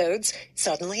episodes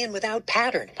suddenly and without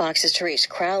pattern. Fox's Therese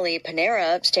Crowley.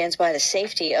 Panera stands by the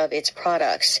safety of its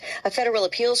products. A federal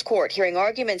appeals court hearing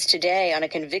arguments today on a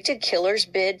convicted killer's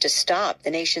bid to stop the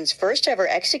nation's first ever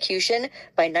execution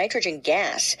by nitrogen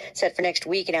gas, set for next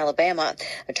week in Alabama.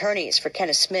 Attorneys for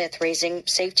Kenneth Smith raising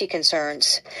safety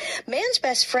concerns. Man's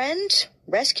best friend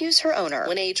rescues her owner.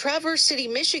 When a Traverse City,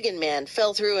 Michigan man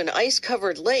fell through an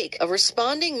ice-covered lake, a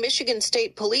responding Michigan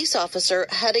State police officer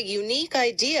had a unique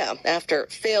idea after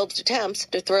failed attempts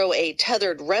to throw a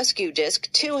tethered rescue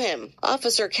disc to him.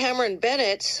 Officer Cameron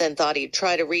Bennett then thought he'd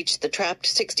try to reach the trapped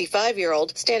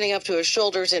 65-year-old standing up to his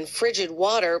shoulders in frigid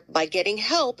water by getting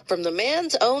help from the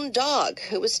man's own dog,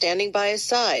 who was standing by his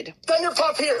side. Send your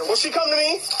pup here. Will she come to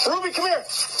me? Ruby, come here.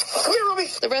 Come here, Ruby.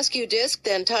 The rescue disc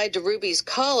then tied to Ruby's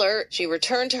collar. She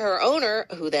returned to her owner,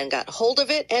 who then got hold of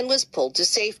it and was pulled to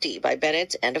safety by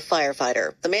Bennett and a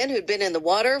firefighter. The man who'd been in the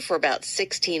water for about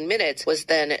 16 minutes was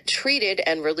then treated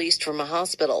and released from a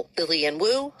hospital. Billy Ann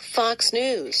Wu, Fox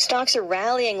News. Stocks are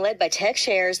rallying, led by tech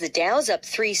shares. The Dow's up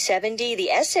 370. The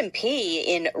S&P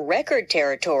in record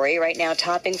territory, right now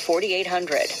topping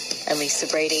 4,800. I'm Lisa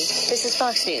Brady. This is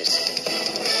Fox News.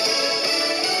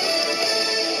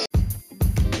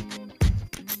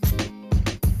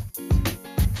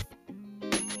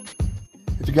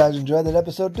 If you guys enjoyed that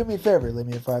episode, do me a favor, leave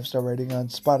me a 5-star rating on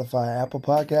Spotify, Apple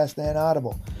Podcast, and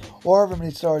Audible, or however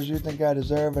many stars you think I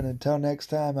deserve. And until next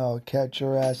time, I'll catch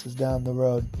your asses down the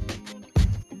road.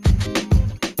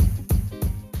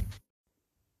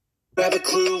 Have a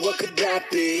clue, what could that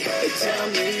be? They tell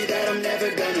me that I'm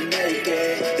never gonna make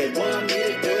it. They want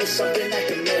me to do something that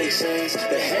can make sense.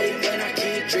 They hate when I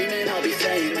keep dreaming I'll be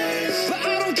famous, but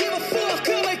I don't give a fuck,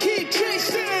 I'ma keep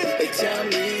chasing. They tell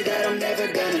me that I'm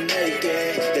never gonna make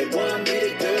it. They want me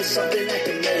to do something that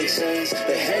can make sense.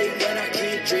 They hate when I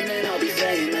keep dreaming I'll be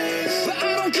famous, but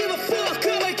I don't give a fuck,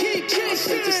 I'ma keep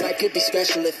chasing. I think this life could be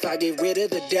special if I get rid of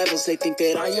the devils. They think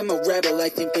that I am a rebel. I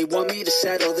think they want me to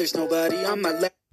settle. There's nobody on my level.